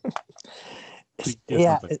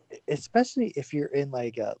 Yeah, especially if you're in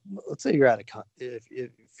like let's say you're at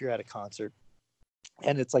if you're at a concert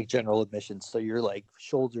and it's like general admission, so you're like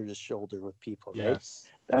shoulder to shoulder with people, right? Yes.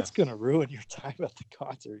 That's yes. gonna ruin your time at the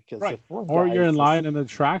concert because Right. if one Or guy you're is in just- line in an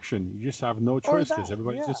attraction. You just have no choice because that,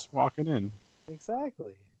 everybody's yeah. just walking in.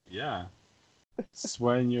 Exactly. Yeah.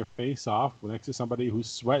 Sweating your face off next to somebody who's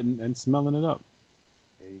sweating and smelling it up.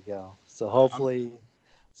 There you go. So hopefully,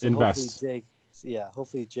 Invest. Jake. Yeah,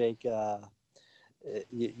 hopefully Jake.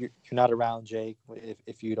 You're not around Jake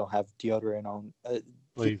if you don't have deodorant on.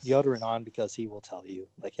 Please. Deodorant on because he will tell you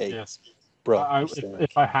like, hey, Yes. bro.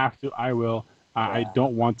 If I have to, I will. I Yeah.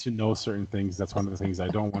 don't want to know certain things. That's one of the things I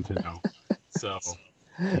don't want to know. So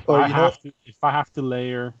if Or if I have to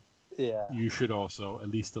layer, yeah. you should also at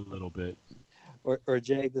least a little bit. Or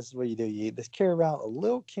Jake, this is what you do. You just carry around a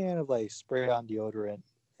little can of like spray on deodorant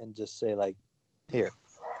and just say like, here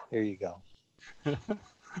you go.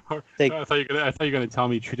 Or, Take- I thought you were gonna tell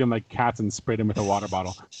me treat them like cats and spray them with a water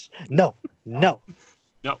bottle. No.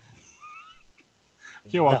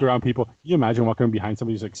 You walk around people. Can you imagine walking behind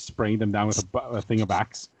somebody who's like spraying them down with a thing of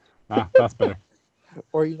Axe? That's better.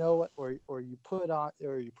 Or you know what? Or you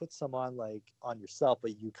put some on like on yourself,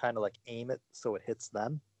 but you kind of like aim it so it hits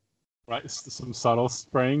them. Right, some subtle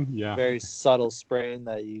spraying. Yeah. Very subtle spraying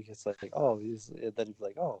that you just like oh, then you're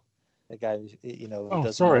like oh, that guy doesn't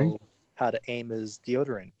know how to aim his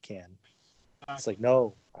deodorant can. It's like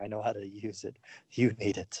no, I know how to use it. You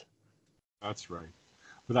need it. That's right.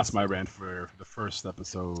 But that's my rant for the first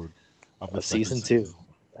episode of the Of second season season. 2.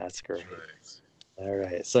 That's great. That's right. All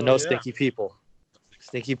right. So So, no yeah. stinky people.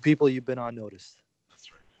 Stinky people, you've been on notice. That's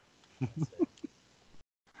right.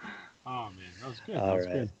 Oh man, that was good. All That was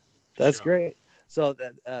right. good. That's Sure. great. So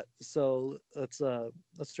let's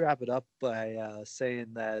wrap it up by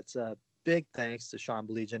saying that big thanks to Sean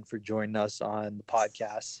Baligian for joining us on the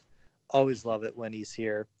podcast. Always love it when he's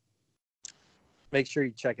here. Make sure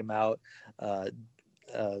you check him out.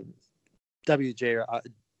 WJR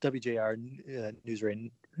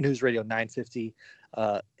News Radio 950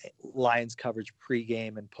 Lions coverage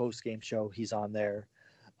pregame and postgame show. He's on there.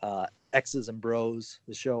 X's and Bros,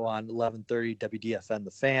 the show on 11:30 WDFN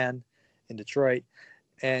The Fan in Detroit,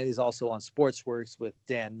 and he's also on Sportsworks with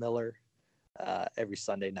Dan Miller every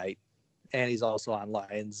Sunday night, and he's also on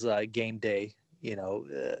Lions Game Day.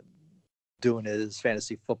 Doing his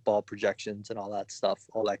fantasy football projections and all that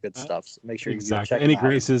good stuff. So make sure you Exactly. check And he him out.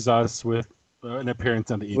 graces us with an appearance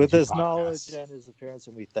on the ADG With his podcast. knowledge and his appearance,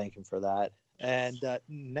 and we thank him for that. And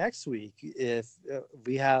next week, if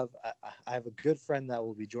I have a good friend that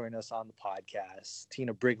will be joining us on the podcast.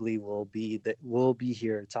 Tina Brigley will be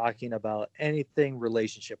here talking about anything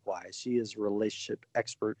relationship wise. She is a relationship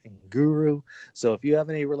expert and guru. So if you have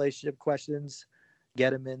any relationship questions, get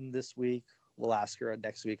them in this week. We'll ask her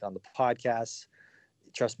next week on the podcast.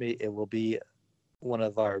 Trust me, it will be one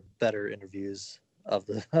of our better interviews of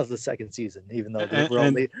the second season, even though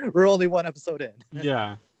we're only one episode in.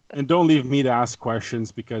 Yeah. And don't leave me to ask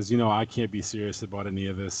questions because I can't be serious about any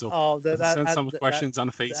of this. So send some questions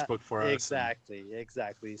on Facebook for us. Exactly.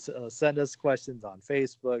 So send us questions on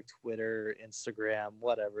Facebook, Twitter, Instagram,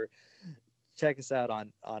 whatever. Check us out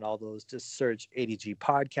on all those. Just search ADG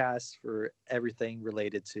Podcast for everything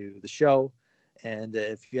related to the show. And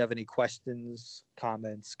if you have any questions,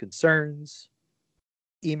 comments, concerns,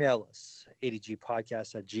 email us,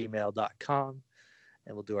 adgpodcast@gmail.com,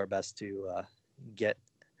 and we'll do our best to get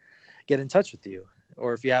in touch with you.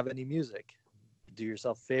 Or if you have any music, do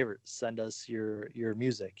yourself a favor, send us your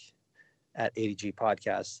music at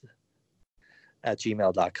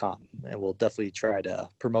adgpodcast@gmail.com, and we'll definitely try to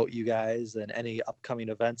promote you guys and any upcoming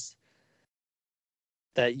events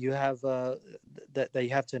that you have that you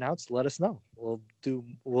have to announce. Let us know. We'll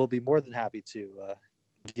be more than happy to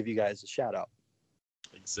give you guys a shout out.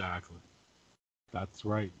 Exactly. That's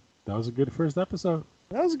right. That was a good first episode.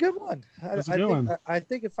 That was a good one. I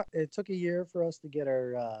think it took a year for us to get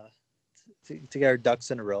our to get our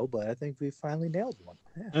ducks in a row, but I think we finally nailed one.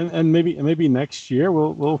 Yeah. And maybe next year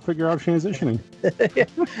we'll figure out transitioning.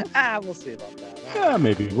 We'll see about that. Yeah,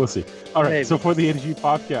 maybe we'll see. All right. Maybe. So for the ADG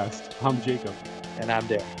podcast, I'm Jacob, And I'm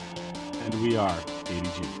Derek. and we are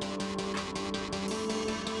ADG.